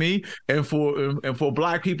respect me, and for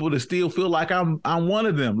Black people to still feel like I'm one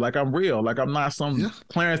of them, like I'm real, like I'm not some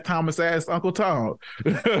Clarence Thomas ass Uncle Tom.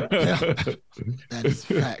 That is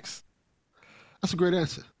facts. That's a great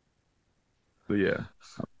answer. So yeah.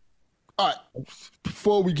 All right.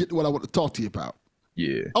 Before we get to what I want to talk to you about.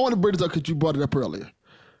 Yeah, I want to bring this up because you brought it up earlier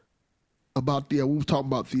about we were talking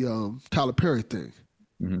about the Tyler Perry thing.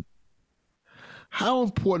 Mm-hmm. How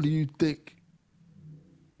important do you think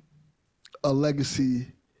a legacy,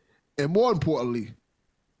 and more importantly,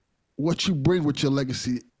 what you bring with your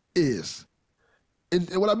legacy is? And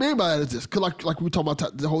what I mean by that is this, because like we were talking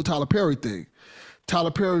about the whole Tyler Perry thing.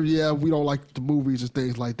 Tyler Perry, we don't like the movies and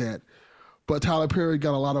things like that, but Tyler Perry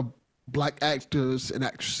got a lot of Black actors and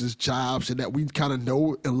actresses jobs and that we kind of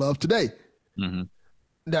know and love today. Mm-hmm.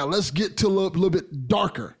 Now let's get to a little bit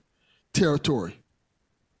darker territory.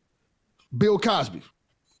 Bill Cosby.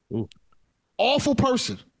 Ooh. Awful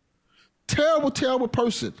person. Terrible, terrible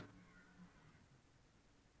person.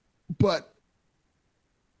 But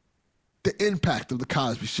the impact of the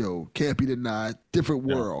Cosby Show can't be denied. Different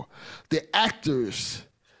world. The actors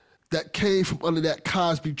that came from under that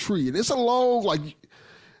Cosby tree. And it's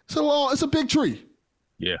a big tree.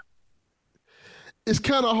 Yeah. It's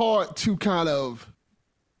kind of hard to kind of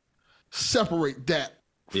separate that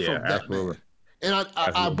from that absolutely. Man. And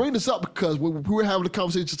I bring this up because when we were having a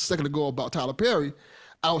conversation just a second ago about Tyler Perry,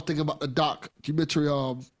 I was thinking about the documentary,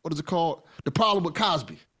 what is it called? The Problem with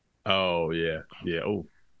Cosby. Oh, yeah. Yeah. Oh.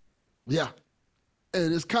 Yeah.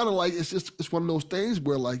 And it's kind of like, it's one of those things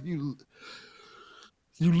where like you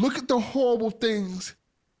look at the horrible things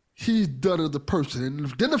he's done as a person. And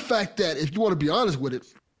then the fact that, if you want to be honest with it,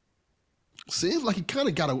 seems like he kind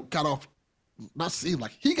of got off, not seems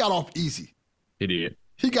like, he got off easy. He did.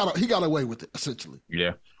 He got away with it, essentially.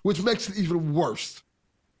 Yeah. Which makes it even worse.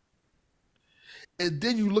 And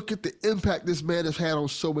then you look at the impact this man has had on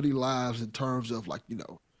so many lives in terms of like, a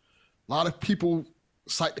lot of people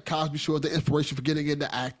cite the Cosby Show as the inspiration for getting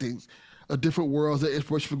into acting. of different worlds, the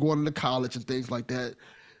inspiration for going into college and things like that.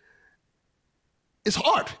 It's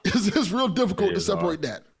hard. It's real difficult to separate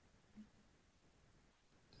that.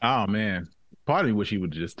 Oh man, part of me wish he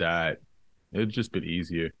would have just died. It'd just been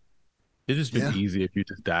easier. It's just been easier if you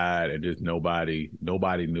just died and just nobody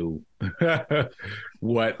knew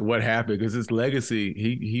what happened, because his legacy,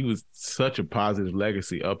 he was such a positive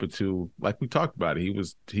legacy up until, like we talked about it,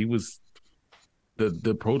 he was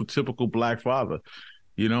the prototypical Black father,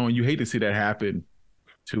 you know, and you hate to see that happen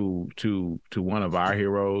to one of our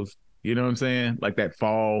heroes, you know what I'm saying? Like that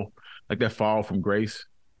fall from grace,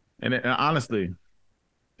 and honestly,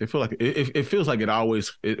 it feels like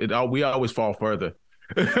we always fall further.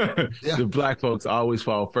 The Black folks always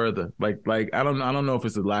fall further. Like I don't know if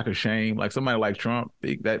it's a lack of shame. Like somebody like Trump,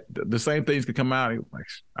 that the same things could come out. Like,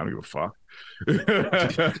 I don't give a fuck.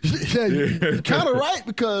 Yeah, you're kind of right,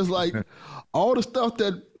 because like all the stuff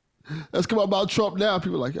that's come out about Trump now,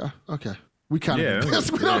 people are like, okay, we kind of we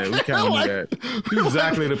kind of that. He's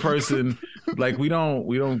exactly the person. Like we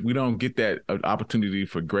don't get that opportunity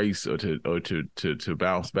for grace or to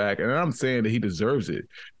bounce back. And I'm saying that he deserves it.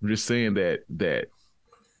 I'm just saying that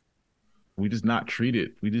we just not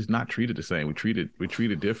treated the same. We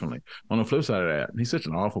treated differently. On the flip side of that, he's such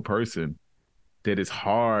an awful person that it's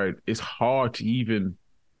hard to even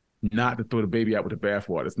not to throw the baby out with the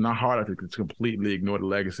bathwater. It's not hard to completely ignore the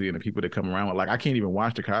legacy and the people that come around with. Like, I can't even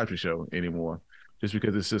watch the Cosby Show anymore just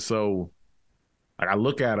because it's just so, like, I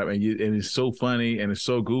look at him and it's so funny and it's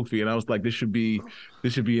so goofy, and I was like, this should be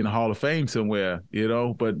in the Hall of Fame somewhere, you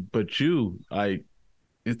know. But you, like,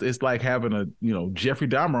 it's like having a, you know, Jeffrey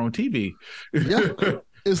Dahmer on TV. Yeah,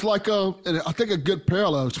 it's like and I think a good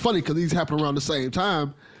parallel. It's funny because these happen around the same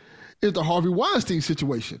time. Is the Harvey Weinstein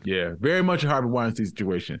situation? Yeah, very much a Harvey Weinstein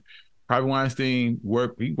situation. Harvey Weinstein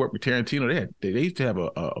worked with Tarantino. They used to have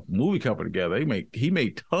a movie company together. He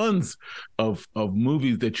made tons of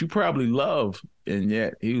movies that you probably love, and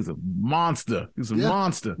yet he was a monster. He was a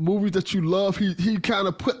monster. Movies that you love. He kind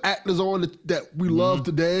of put actors on that we love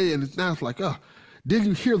today, and now it's like, did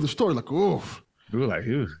you hear the story? Like, oof. We were like,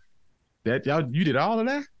 that y'all, you did all of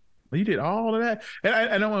that? You did all of that?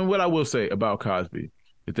 And what I will say about Cosby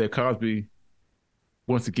is that Cosby,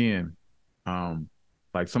 once again,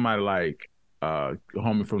 like somebody like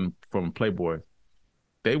homie from Playboy,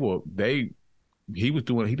 he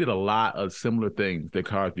did a lot of similar things that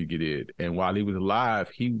Cosby did, and while he was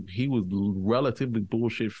alive, he was relatively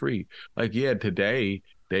bullshit free. Like, yeah, today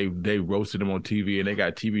they roasted him on TV and they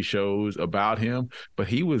got TV shows about him, but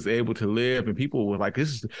he was able to live, and people were like,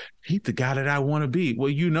 he's the guy that I want to be. Well,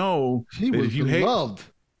 you know, he was beloved.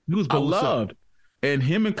 He was beloved. And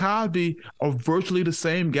him and Cosby are virtually the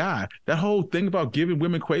same guy. That whole thing about giving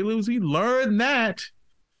women Quaaludes, he learned that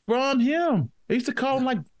from him. They used to call them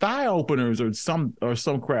like thigh openers or some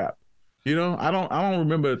crap. You know, I don't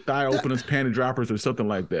remember thigh openers, panty droppers, or something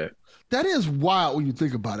like that. That is wild when you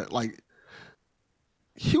think about it. Like,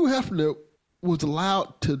 Hugh Hefner was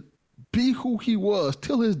allowed to be who he was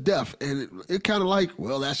till his death, and it kind of like,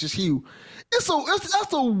 well, that's just Hugh. That's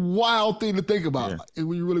a wild thing to think about. And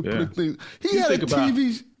when you really put things, he had a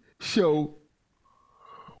TV show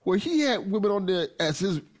where he had women on there as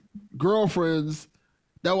his girlfriends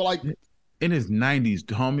that were like in his 90s,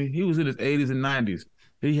 homie. He was in his 80s and 90s.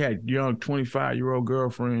 He had young 25-year-old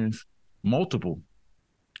girlfriends, multiple.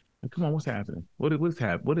 Like, come on, what's happening? What's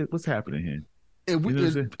happening here?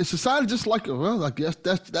 And society just like, well, I guess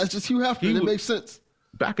that's just Hugh Hefner. It makes sense.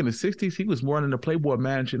 Back in the 60s, he was running the Playboy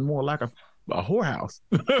Mansion more like a whorehouse.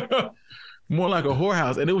 More like a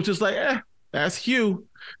whorehouse. And it was just like, that's Hugh.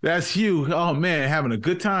 That's Hugh. Oh, man, having a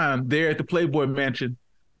good time there at the Playboy Mansion.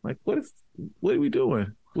 Like, what are we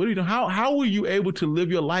doing? What are you doing? How were you able to live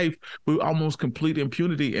your life with almost complete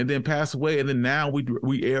impunity and then pass away, and then now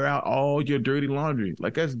we air out all your dirty laundry?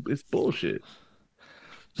 Like, it's bullshit.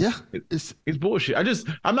 Yeah, it's bullshit.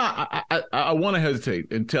 I want to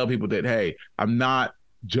hesitate and tell people that, hey, I'm not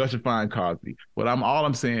justifying Cosby. But all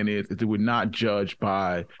I'm saying is that we're not judged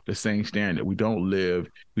by the same standard. We don't live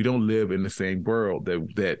in the same world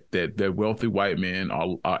that wealthy white men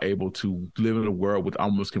are able to live in a world with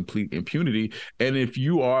almost complete impunity. And if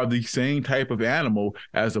you are the same type of animal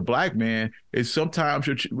as a black man, at some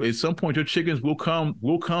point your chickens will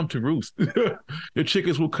come to roost. Your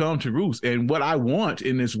chickens will come to roost. And what I want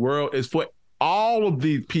in this world is for all of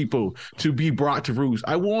these people to be brought to roost.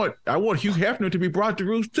 I want Hugh Hefner to be brought to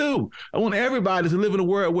roost too. I want everybody to live in a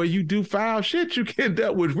world where you do foul shit, you get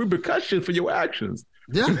dealt with repercussions for your actions.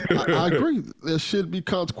 Yeah, I agree. There should be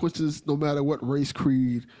consequences no matter what race,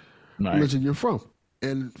 creed, religion you're from.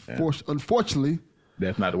 And unfortunately,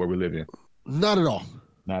 that's not the way we live in. Not at all.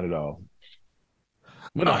 Not at all.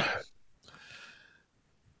 But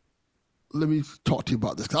let me talk to you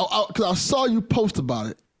about this because I saw you post about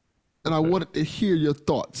it, and I wanted to hear your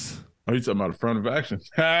thoughts. Are you talking about affirmative action?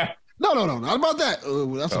 No, not about that.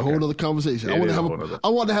 That's a whole other conversation. I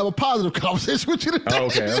want to have a positive conversation with you today.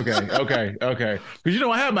 Okay. Because you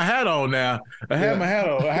know I have my hat on now. I had my hat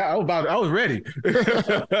on. I was ready.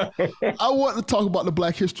 I want to talk about the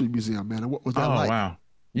Black History Museum, man. And what was that like? Oh wow.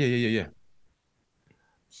 Yeah.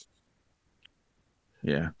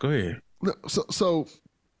 Yeah. Go ahead. So,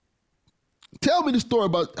 tell me the story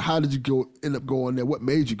about how did you end up going there? What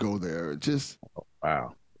made you go there? Just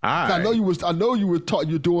wow. I know you were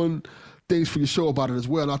you're doing things for your show about it as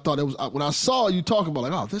well. And I thought it was when I saw you talking about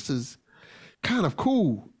like, oh, this is kind of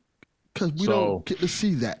cool because we don't get to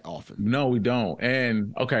see that often. No, we don't.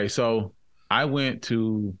 And okay, so I went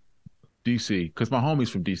to DC because my homie's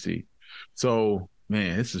from DC. So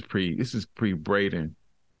man, this is pre Braden.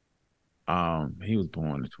 He was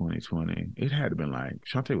born in 2020. It had to been like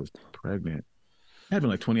Shantae was pregnant. It had been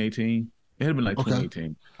like 2018. It had been like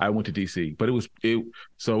 2018. I went to DC, but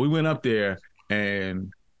so we went up there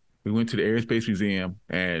and we went to the Air and Space Museum.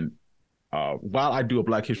 And while I do a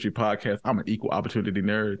Black History podcast, I'm an equal opportunity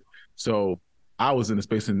nerd. So I was in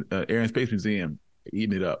the Air and Space Museum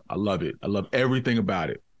eating it up. I love it. I love everything about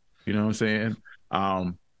it. You know what I'm saying?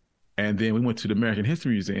 And then we went to the American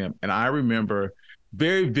History Museum, and I remember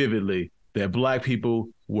very vividly that Black people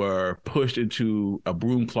were pushed into a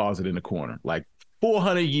broom closet in the corner. Like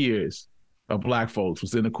 400 years of Black folks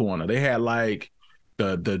was in the corner. They had like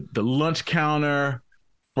the lunch counter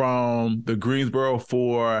from the Greensboro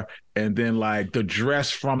Four, and then like the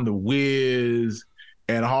dress from the Wiz,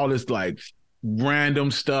 and all this like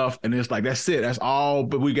random stuff. And it's like, that's it. That's all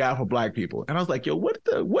but we got for Black people. And I was like, yo, what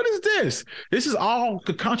is this? This is all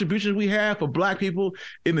the contributions we have for Black people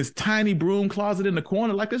in this tiny broom closet in the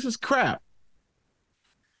corner. Like, this is crap.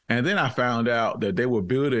 And then I found out that they were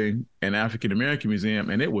building an African American museum,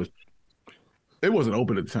 and it wasn't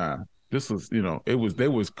open at the time. This was, they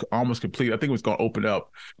was almost complete. I think it was going to open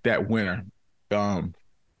up that winter, or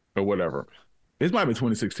whatever. This might be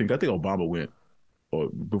 2016. I think Obama went, or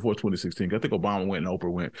before 2016. I think Obama went and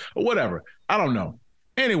Oprah went, or whatever. I don't know.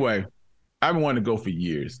 Anyway, I've been wanting to go for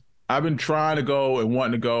years. I've been trying to go and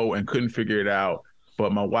wanting to go and couldn't figure it out.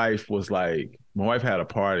 But my wife had a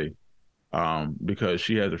party. Because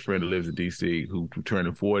she has a friend that lives in DC who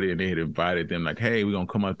turned 40, and they had invited them like, hey, we're going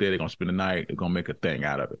to come up there. They're going to spend the night. They're going to make a thing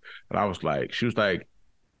out of it. And I was like, she was like,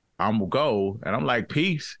 I'm going to go. And I'm like,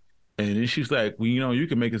 peace. And then she's like, well, you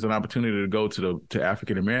can make this an opportunity to go to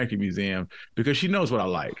African American Museum because she knows what I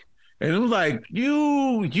like. And it was like,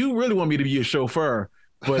 you really want me to be your chauffeur,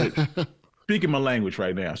 but speaking my language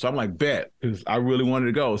right now. So I'm like, bet, because I really wanted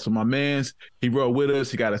to go. So my man's, he rode with us.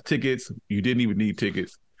 He got us tickets. You didn't even need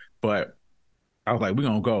tickets. But I was like, we're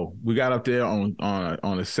going to go. We got up there on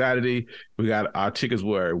a Saturday. We got our tickets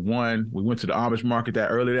were at 1. We went to the Amish market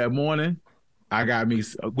early that morning. I got me,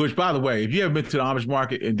 which, by the way, if you ever been to the Amish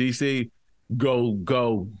market in D.C.,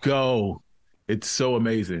 go. It's so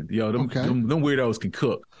amazing. Yo, them weirdos can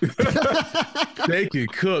cook. They can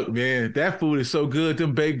cook, man. That food is so good.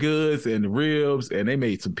 Them baked goods and the ribs, and they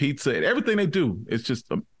made some pizza and everything they do. It's just,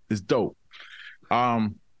 it's dope.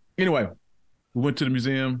 Anyway, we went to the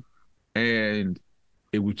museum, and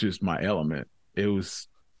it was just my element. It was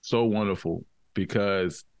so wonderful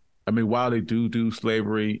because, while they do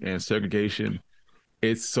slavery and segregation,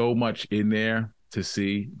 it's so much in there to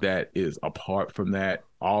see that is apart from that.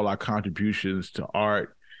 All our contributions to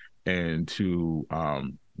art and to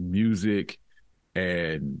music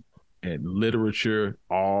and literature,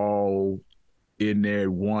 all in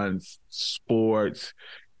there once, sports,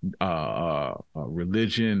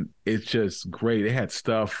 religion. It's just great. They had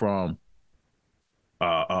stuff from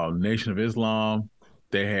Nation of Islam.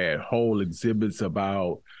 They had whole exhibits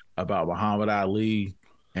about Muhammad Ali,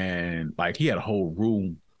 and like he had a whole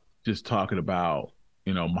room just talking about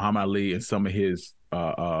Muhammad Ali and some of his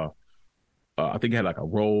I think he had like a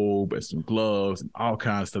robe and some gloves and all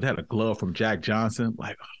kinds of stuff. They had a glove from Jack Johnson.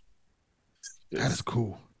 Like, that is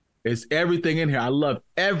cool. It's everything in here. I love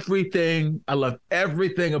everything. I love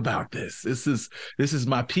everything about this. This is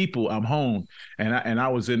my people. I'm home. And I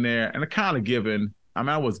was in there, and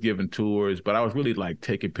I was giving tours, but I was really like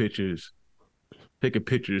taking pictures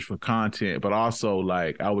for content, but also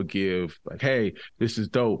like I would give like, hey, this is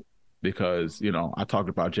dope. Because, I talked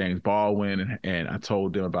about James Baldwin, and I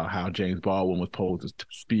told them about how James Baldwin was supposed to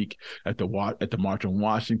speak at the March on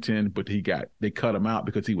Washington, but they cut him out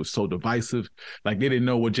because he was so divisive. Like, they didn't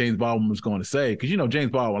know what James Baldwin was going to say. Because, James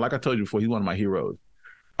Baldwin, like I told you before, he's one of my heroes.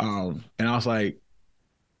 And I was like,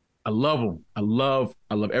 I love him. I love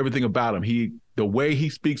everything about him. The the way he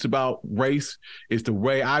speaks about race is the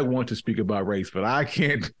way I want to speak about race, but I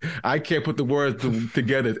can't put the words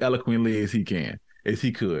together as eloquently as he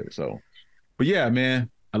could. So, but yeah, man,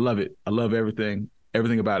 I love it. I love everything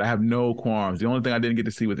about it. I have no qualms. The only thing I didn't get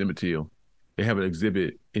to see was Emmett Till. They have an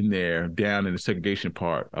exhibit in there down in the segregation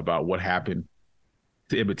part about what happened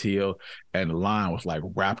to Emmett Till, and the line was like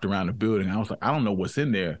wrapped around the building. I was like, I don't know what's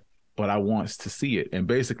in there, but I want to see it. And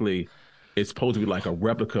basically, it's supposed to be like a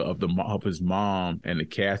replica of his mom and the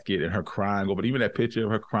casket and her crying over. Even that picture of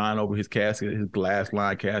her crying over his casket, his glass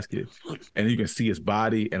lined casket, and you can see his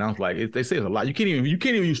body. And I was like, they say it's a lot. You can't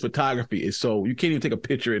even use photography. It's so you can't even take a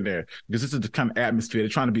picture in there because this is the kind of atmosphere they're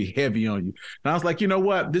trying to be heavy on you. And I was like, you know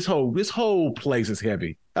what? This whole place is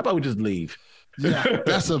heavy. How about we just leave? Yeah,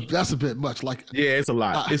 that's a bit much. Like, yeah, it's a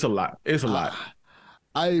lot. It's a lot.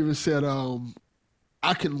 I even said,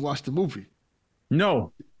 I couldn't watch the movie.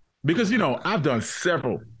 No. Because, I've done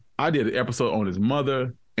several. I did an episode on his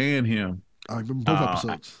mother and him. I remember both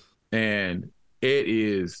episodes. And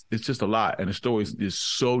it's just a lot. And the story is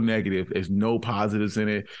so negative. There's no positives in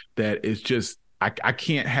it that it's just, I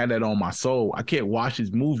can't have that on my soul. I can't watch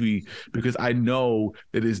this movie because I know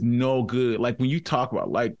that it's no good. Like when you talk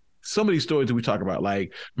about, like some of these stories that we talk about,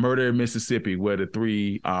 like Murder in Mississippi, where the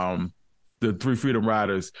three Freedom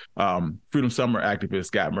Riders, Freedom Summer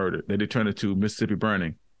activists got murdered. Then they turned into Mississippi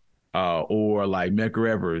Burning. Or like Medgar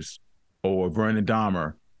Evers or Vernon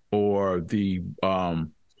Dahmer or the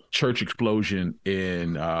church explosion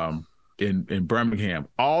in Birmingham.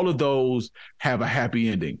 All of those have a happy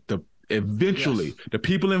ending. Eventually, the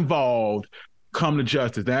people involved come to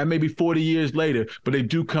justice. That may be 40 years later, but they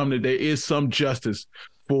do come to. There is some justice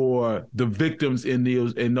for the victims in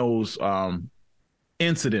those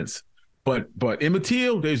incidents. But Emmett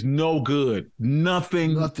Till, there's no good.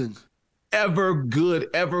 Nothing ever good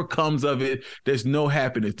ever comes of it. There's no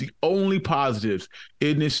happiness. The only positives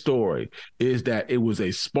in this story is that it was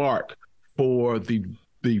a spark for the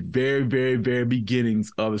very, very, very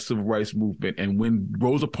beginnings of the civil rights movement. And when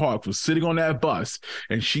Rosa Parks was sitting on that bus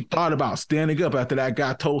and she thought about standing up after that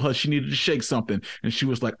guy told her she needed to shake something, and she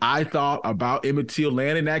was like, I thought about Emmett Till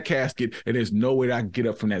laying in that casket and there's no way that I can get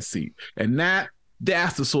up from that seat. And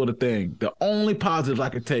that's the sort of thing. The only positives I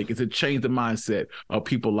could take is to change the mindset of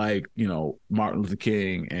people like, Martin Luther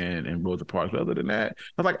King and Rosa Parks. But other than that,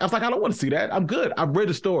 I was like, I don't want to see that. I'm good. I've read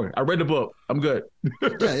the story. I read the book. I'm good. Yeah,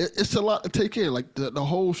 it's a lot to take in, like the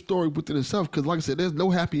whole story within itself. Because like I said, there's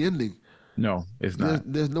no happy ending. No, it's not.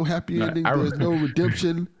 There's no happy ending. There's no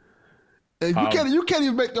redemption. And you can't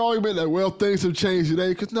even make the argument that, well, things have changed today.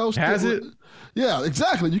 Because has it? Yeah,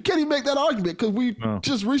 exactly. You can't even make that argument because we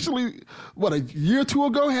just recently, a year or two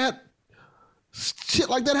ago, had shit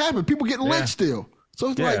like that happen. People getting lynched still.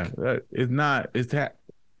 So it's it's not. It's that.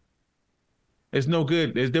 It's no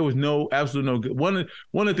good. There was absolutely no good. One of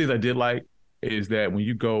the things I did like is that when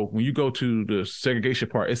you go to the segregation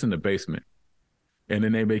part, it's in the basement, and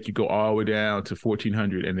then they make you go all the way down to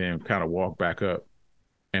 1400 and then kind of walk back up.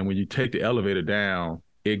 And when you take the elevator down,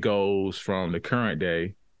 it goes from the current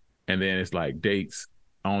day, and then it's like dates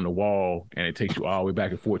on the wall, and it takes you all the way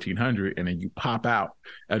back at 1400, and then you pop out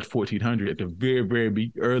at 1400 at the very,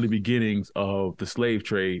 very early beginnings of the slave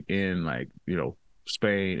trade in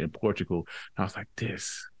Spain and Portugal. And I was like,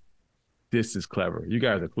 this is clever. You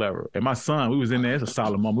guys are clever. And my son, we was in there. It's a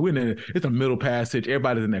solid moment. We in there. It's a middle passage.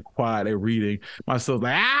 Everybody's in there quiet. They're reading. My son's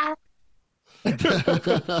like,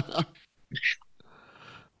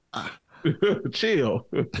 chill.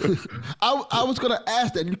 I was going to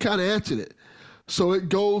ask that, and you kind of answered it. So it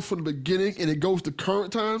goes from the beginning and it goes to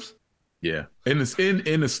current times? Yeah. And it's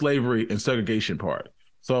in the slavery and segregation part.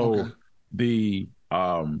 So the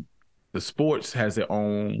sports has their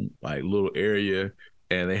own like little area,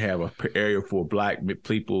 and they have an area for Black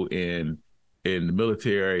people in the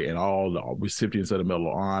military, and all the recipients of the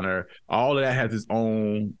Medal of Honor. All of that has its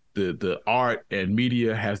own. The art and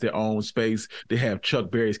media has their own space. They have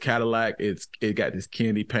Chuck Berry's Cadillac. It got this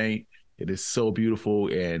candy paint. It is so beautiful.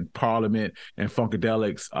 And Parliament and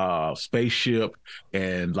Funkadelic's spaceship,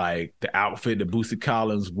 and like the outfit that Bootsy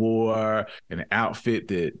Collins wore, and the outfit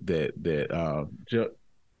that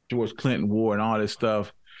George Clinton wore, and all this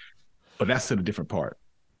stuff. But that's in a different part.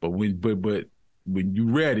 But when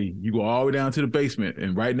you're ready, you go all the way down to the basement,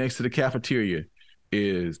 and right next to the cafeteria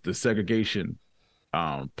is the segregation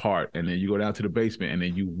part, and then you go down to the basement, and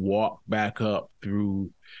then you walk back up through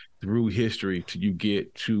history till you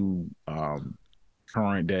get to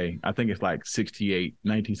current day. I think it's like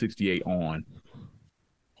 1968 on.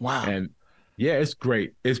 Wow. And yeah, it's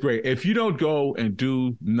great. If you don't go and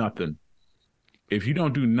do nothing,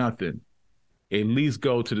 at least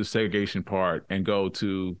go to the segregation part and go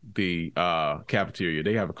to the cafeteria.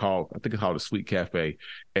 They have I think it's called a Sweet Cafe,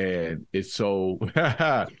 and it's so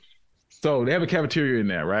so they have a cafeteria in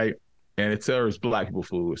there, right? And it serves black people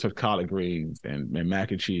food. It serves collard greens and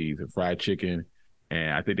mac and cheese and fried chicken,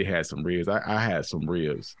 and I think they had some ribs. I had some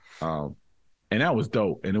ribs, and that was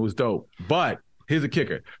dope, and it was dope. But here's the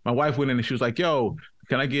kicker: my wife went in and she was like, "Yo,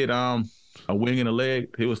 can I get a wing and a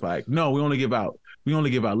leg?" He was like, "No, we only give out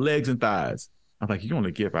legs and thighs." I'm like, "You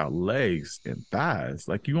only give out legs and thighs?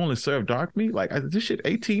 Like, you only serve dark meat? Like, this shit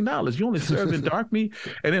 $18. You only serve in dark meat?"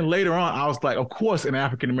 And then later on, I was like, "Of course, in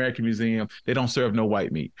African American museum, they don't serve no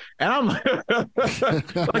white meat." And I'm like,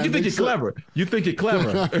 "Like, you think you're clever? You think you're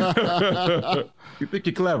clever? You think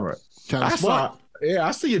you're clever?"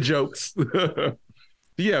 I see your jokes.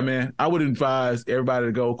 Yeah, man, I would advise everybody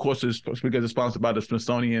to go. Of course, because it's sponsored by the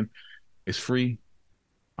Smithsonian. It's free.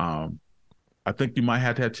 I think you might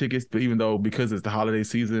have to have tickets, but because it's the holiday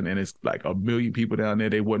season and it's like 1 million people down there,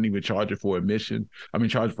 they wouldn't even charge for admission. They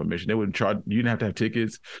wouldn't charge. You didn't have to have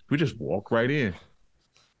tickets. We just walk right in.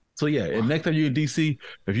 So yeah, and next time you're in DC,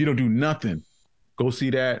 if you don't do nothing, go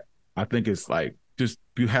see that. I think it's like just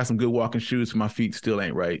you have some good walking shoes. My feet still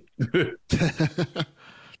ain't right.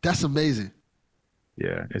 That's amazing.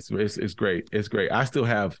 Yeah, it's great. It's great. I still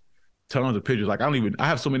have tons of pictures. Like I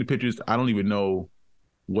have so many pictures. I don't even know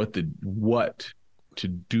what to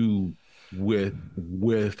do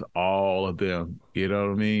with all of them. You know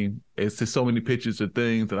what I mean? It's just so many pictures of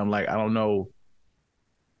things that I'm like, I don't know.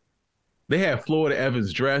 They had Florida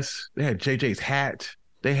Evans' dress. They had JJ's hat.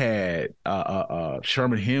 They had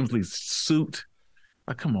Sherman Hemsley's suit.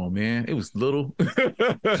 Like, come on, man. It was little.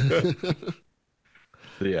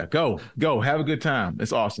 So yeah, go. Have a good time.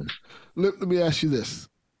 It's awesome. Let me ask you this.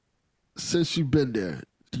 Since you've been there,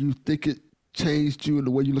 do you think it changed you in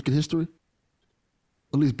the way you look at history?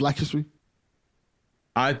 At least Black history?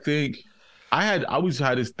 I think I always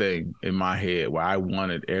had this thing in my head where I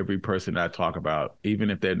wanted every person I talk about, even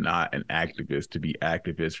if they're not an activist, to be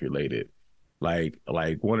activist related. Like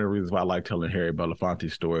one of the reasons why I like telling Harry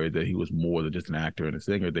Belafonte's story, that he was more than just an actor and a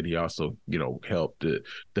singer, that he also, helped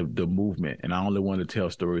the movement. And I only wanted to tell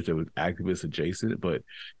stories that was activist adjacent. But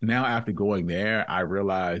now after going there, I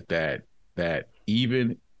realized that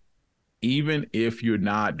even if you're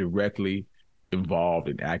not directly involved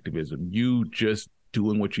in activism, you just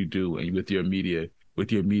doing what you do and with your media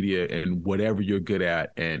and whatever you're good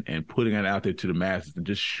at and putting it out there to the masses and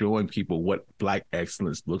just showing people what Black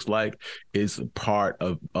excellence looks like is part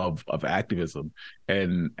of activism.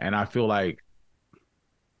 And I feel like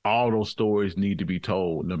all those stories need to be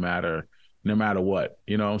told no matter what.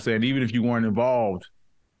 You know what I'm saying? Even if you weren't involved,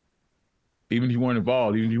 even if you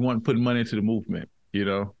weren't putting money into the movement,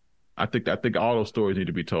 I think all those stories need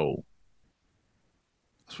to be told.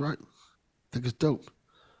 That's right. I think it's dope.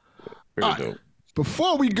 Very dope.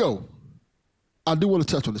 Before we go, I do want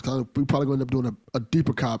to touch on this because we're probably going to end up doing a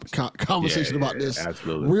deeper conversation about this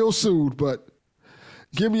absolutely. Real soon. But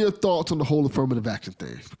give me your thoughts on the whole affirmative action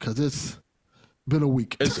thing, because it's been a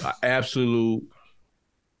week. It's absolute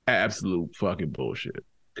fucking bullshit.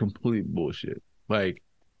 Complete bullshit. Like,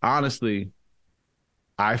 honestly,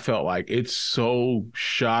 I felt like it's so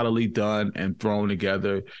shoddily done and thrown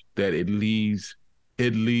together that it leaves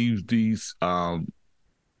these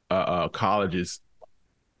colleges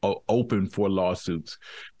open for lawsuits.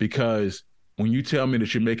 Because when you tell me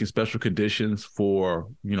that you're making special conditions for,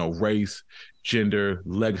 race, gender,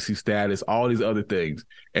 legacy status, all these other things,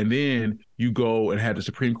 and then you go and have the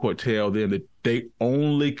Supreme Court tell them that they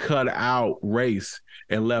only cut out race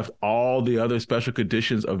and left all the other special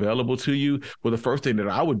conditions available to you, well, the first thing that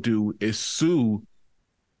I would do is sue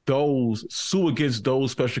against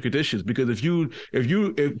those special conditions. Because if you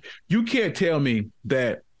can't tell me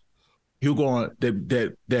that you're going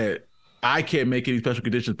that I can't make any special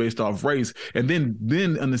conditions based off race, and then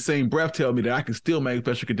in the same breath tell me that I can still make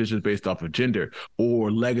special conditions based off of gender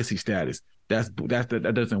or legacy status,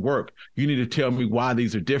 that doesn't work. You need to tell me why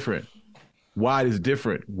these are different. Why it is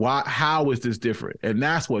different? How is this different? And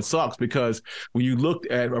that's what sucks, because when you looked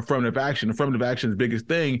at affirmative action's biggest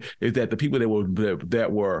thing is that the people that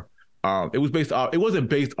were it wasn't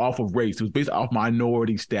based off of race. It was based off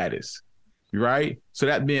minority status, right? So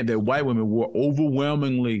that meant that white women were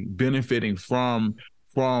overwhelmingly benefiting from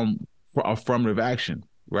affirmative action,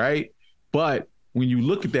 right? But when you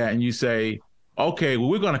look at that and you say, okay, well,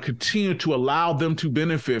 we're going to continue to allow them to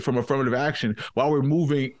benefit from affirmative action while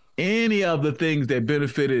removing any of the things that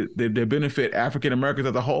benefit African Americans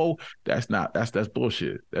as a whole, that's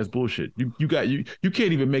bullshit. That's bullshit. You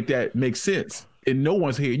can't even make that make sense in no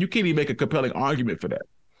one's head. You can't even make a compelling argument for that.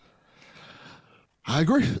 I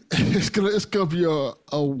agree. It's gonna be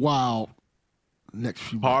a wild next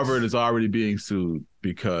few months. Harvard is already being sued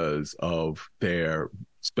because of their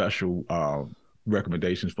special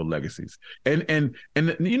recommendations for legacies. And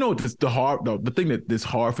you know, the thing that is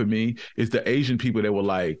hard for me is the Asian people that were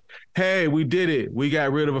like, hey, we did it, we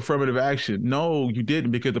got rid of affirmative action. No, you didn't,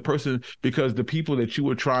 because the people that you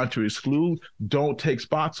were trying to exclude don't take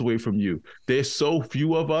spots away from you. There's so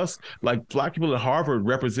few of us. Like, Black people at Harvard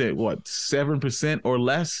represent what, 7% or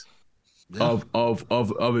less of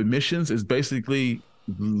admissions. Is basically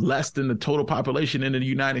less than the total population in the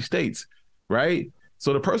United States, right?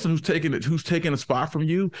 So the person who's taking a spot from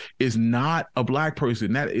you is not a Black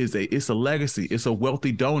person. It's a legacy. It's a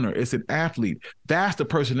wealthy donor. It's an athlete. That's the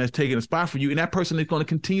person that's taking a spot from you, and that person is going to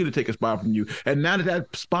continue to take a spot from you. And now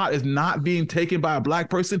that spot is not being taken by a Black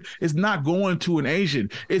person, it's not going to an Asian.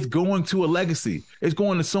 It's going to a legacy. It's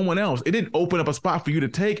going to someone else. It didn't open up a spot for you to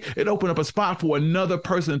take. It opened up a spot for another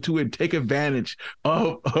person to take advantage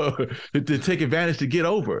of, to get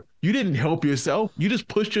over. You didn't help yourself. You just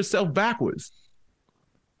pushed yourself backwards.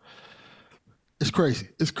 It's crazy.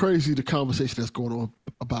 It's crazy, the conversation that's going on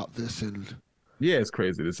about this. And yeah, it's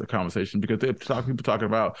crazy. It's a conversation because people talking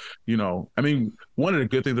about, you know, I mean, one of the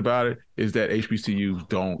good things about it is that HBCUs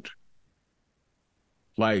don't,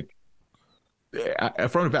 like,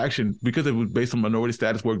 affirmative action, because it was based on minority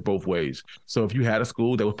status, worked both ways. So if you had a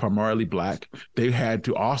school that was primarily Black, they had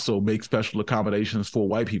to also make special accommodations for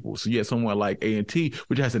white people. So you had someone like A&T,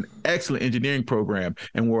 which has an excellent engineering program,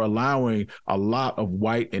 and we're allowing a lot of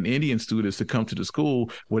white and Indian students to come to the school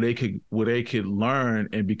where they could learn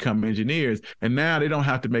and become engineers. And now they don't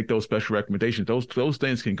have to make those special recommendations. Those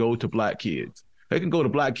things can go to Black kids. They can go to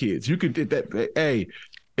Black kids. You could that. Hey,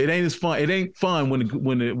 it ain't as fun. It ain't fun when the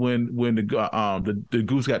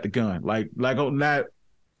goose got the gun. Like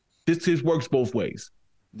this works both ways.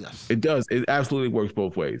 Yes, it does. It absolutely works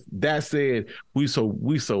both ways. That said, we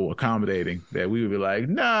so accommodating that we would be like,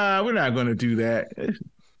 nah, we're not going to do that.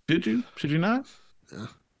 Should you not? Yeah.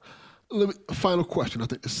 Final question. I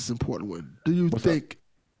think this is an important one. Do you think,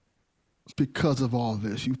 because of all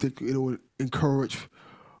this, you think it would encourage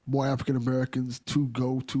more African Americans to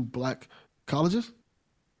go to Black colleges?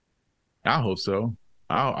 I hope so.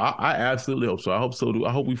 I absolutely hope so. I hope so.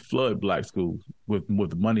 I hope we flood Black schools with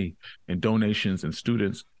money and donations and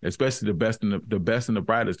students, especially the best and the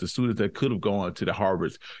brightest. The students that could have gone to the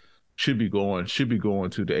Harvards should be going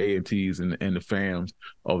to the A&Ts and the FAMs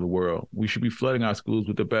of the world. We should be flooding our schools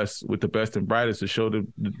with the best and brightest to show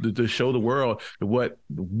the world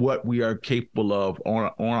what we are capable of on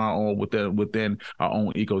our own within our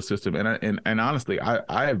own ecosystem. And honestly,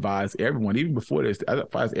 I advise everyone, even before this, I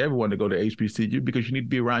advise everyone to go to HBCU, because you need to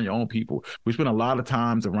be around your own people. We spend a lot of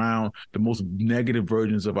times around the most negative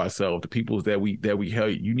versions of ourselves, the peoples that we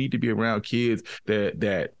hate. You need to be around kids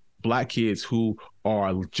that Black kids who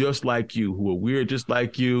are just like you, who are weird just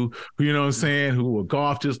like you, who, you know what I'm saying, who are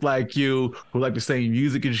golf just like you, who like the same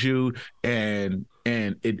music as you, and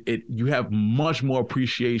you have much more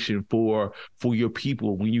appreciation for your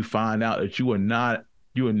people when you find out that you are not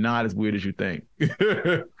as weird as you think.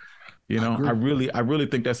 You know, I really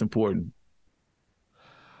think that's important.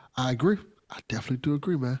 I agree. I definitely do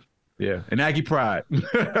agree, man. Yeah, and Aggie pride.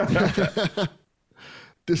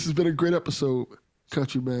 This has been a great episode,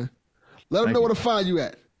 Country Man. Let them know where to find you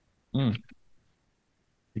at. You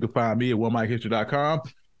can find me at OneMicHistory.com.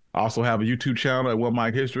 I also have a YouTube channel at One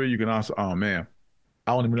Mic History. You can also, oh man,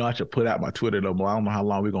 I don't even know I should put out my Twitter no more. I don't know how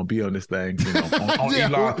long we're gonna be on this thing. You know,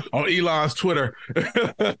 on Elon's Twitter.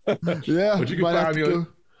 Yeah, but you can find me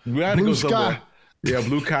on Blue Sky. Yeah,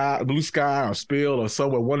 Blue Sky or Spill or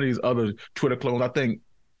somewhere. One of these other Twitter clones. I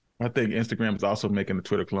think Instagram is also making a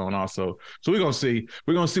Twitter clone also. So we're gonna see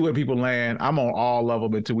where people land. I'm on all of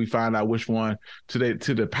them until we find out which one to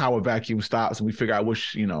the power vacuum stops, and we figure out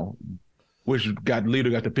which leader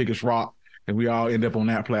got the biggest rock, and we all end up on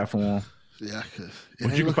that platform. Yeah,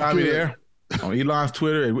 but you can find me there on Elon's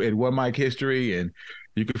Twitter at One Mic History, and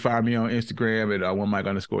you can find me on Instagram at One Mic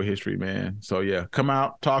 _history, man. So yeah, come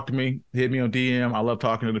out, talk to me, hit me on DM. I love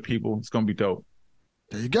talking to the people. It's gonna be dope.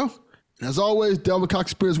 There you go. As always, Delvin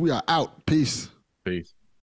Cox Experience, we are out. Peace. Peace.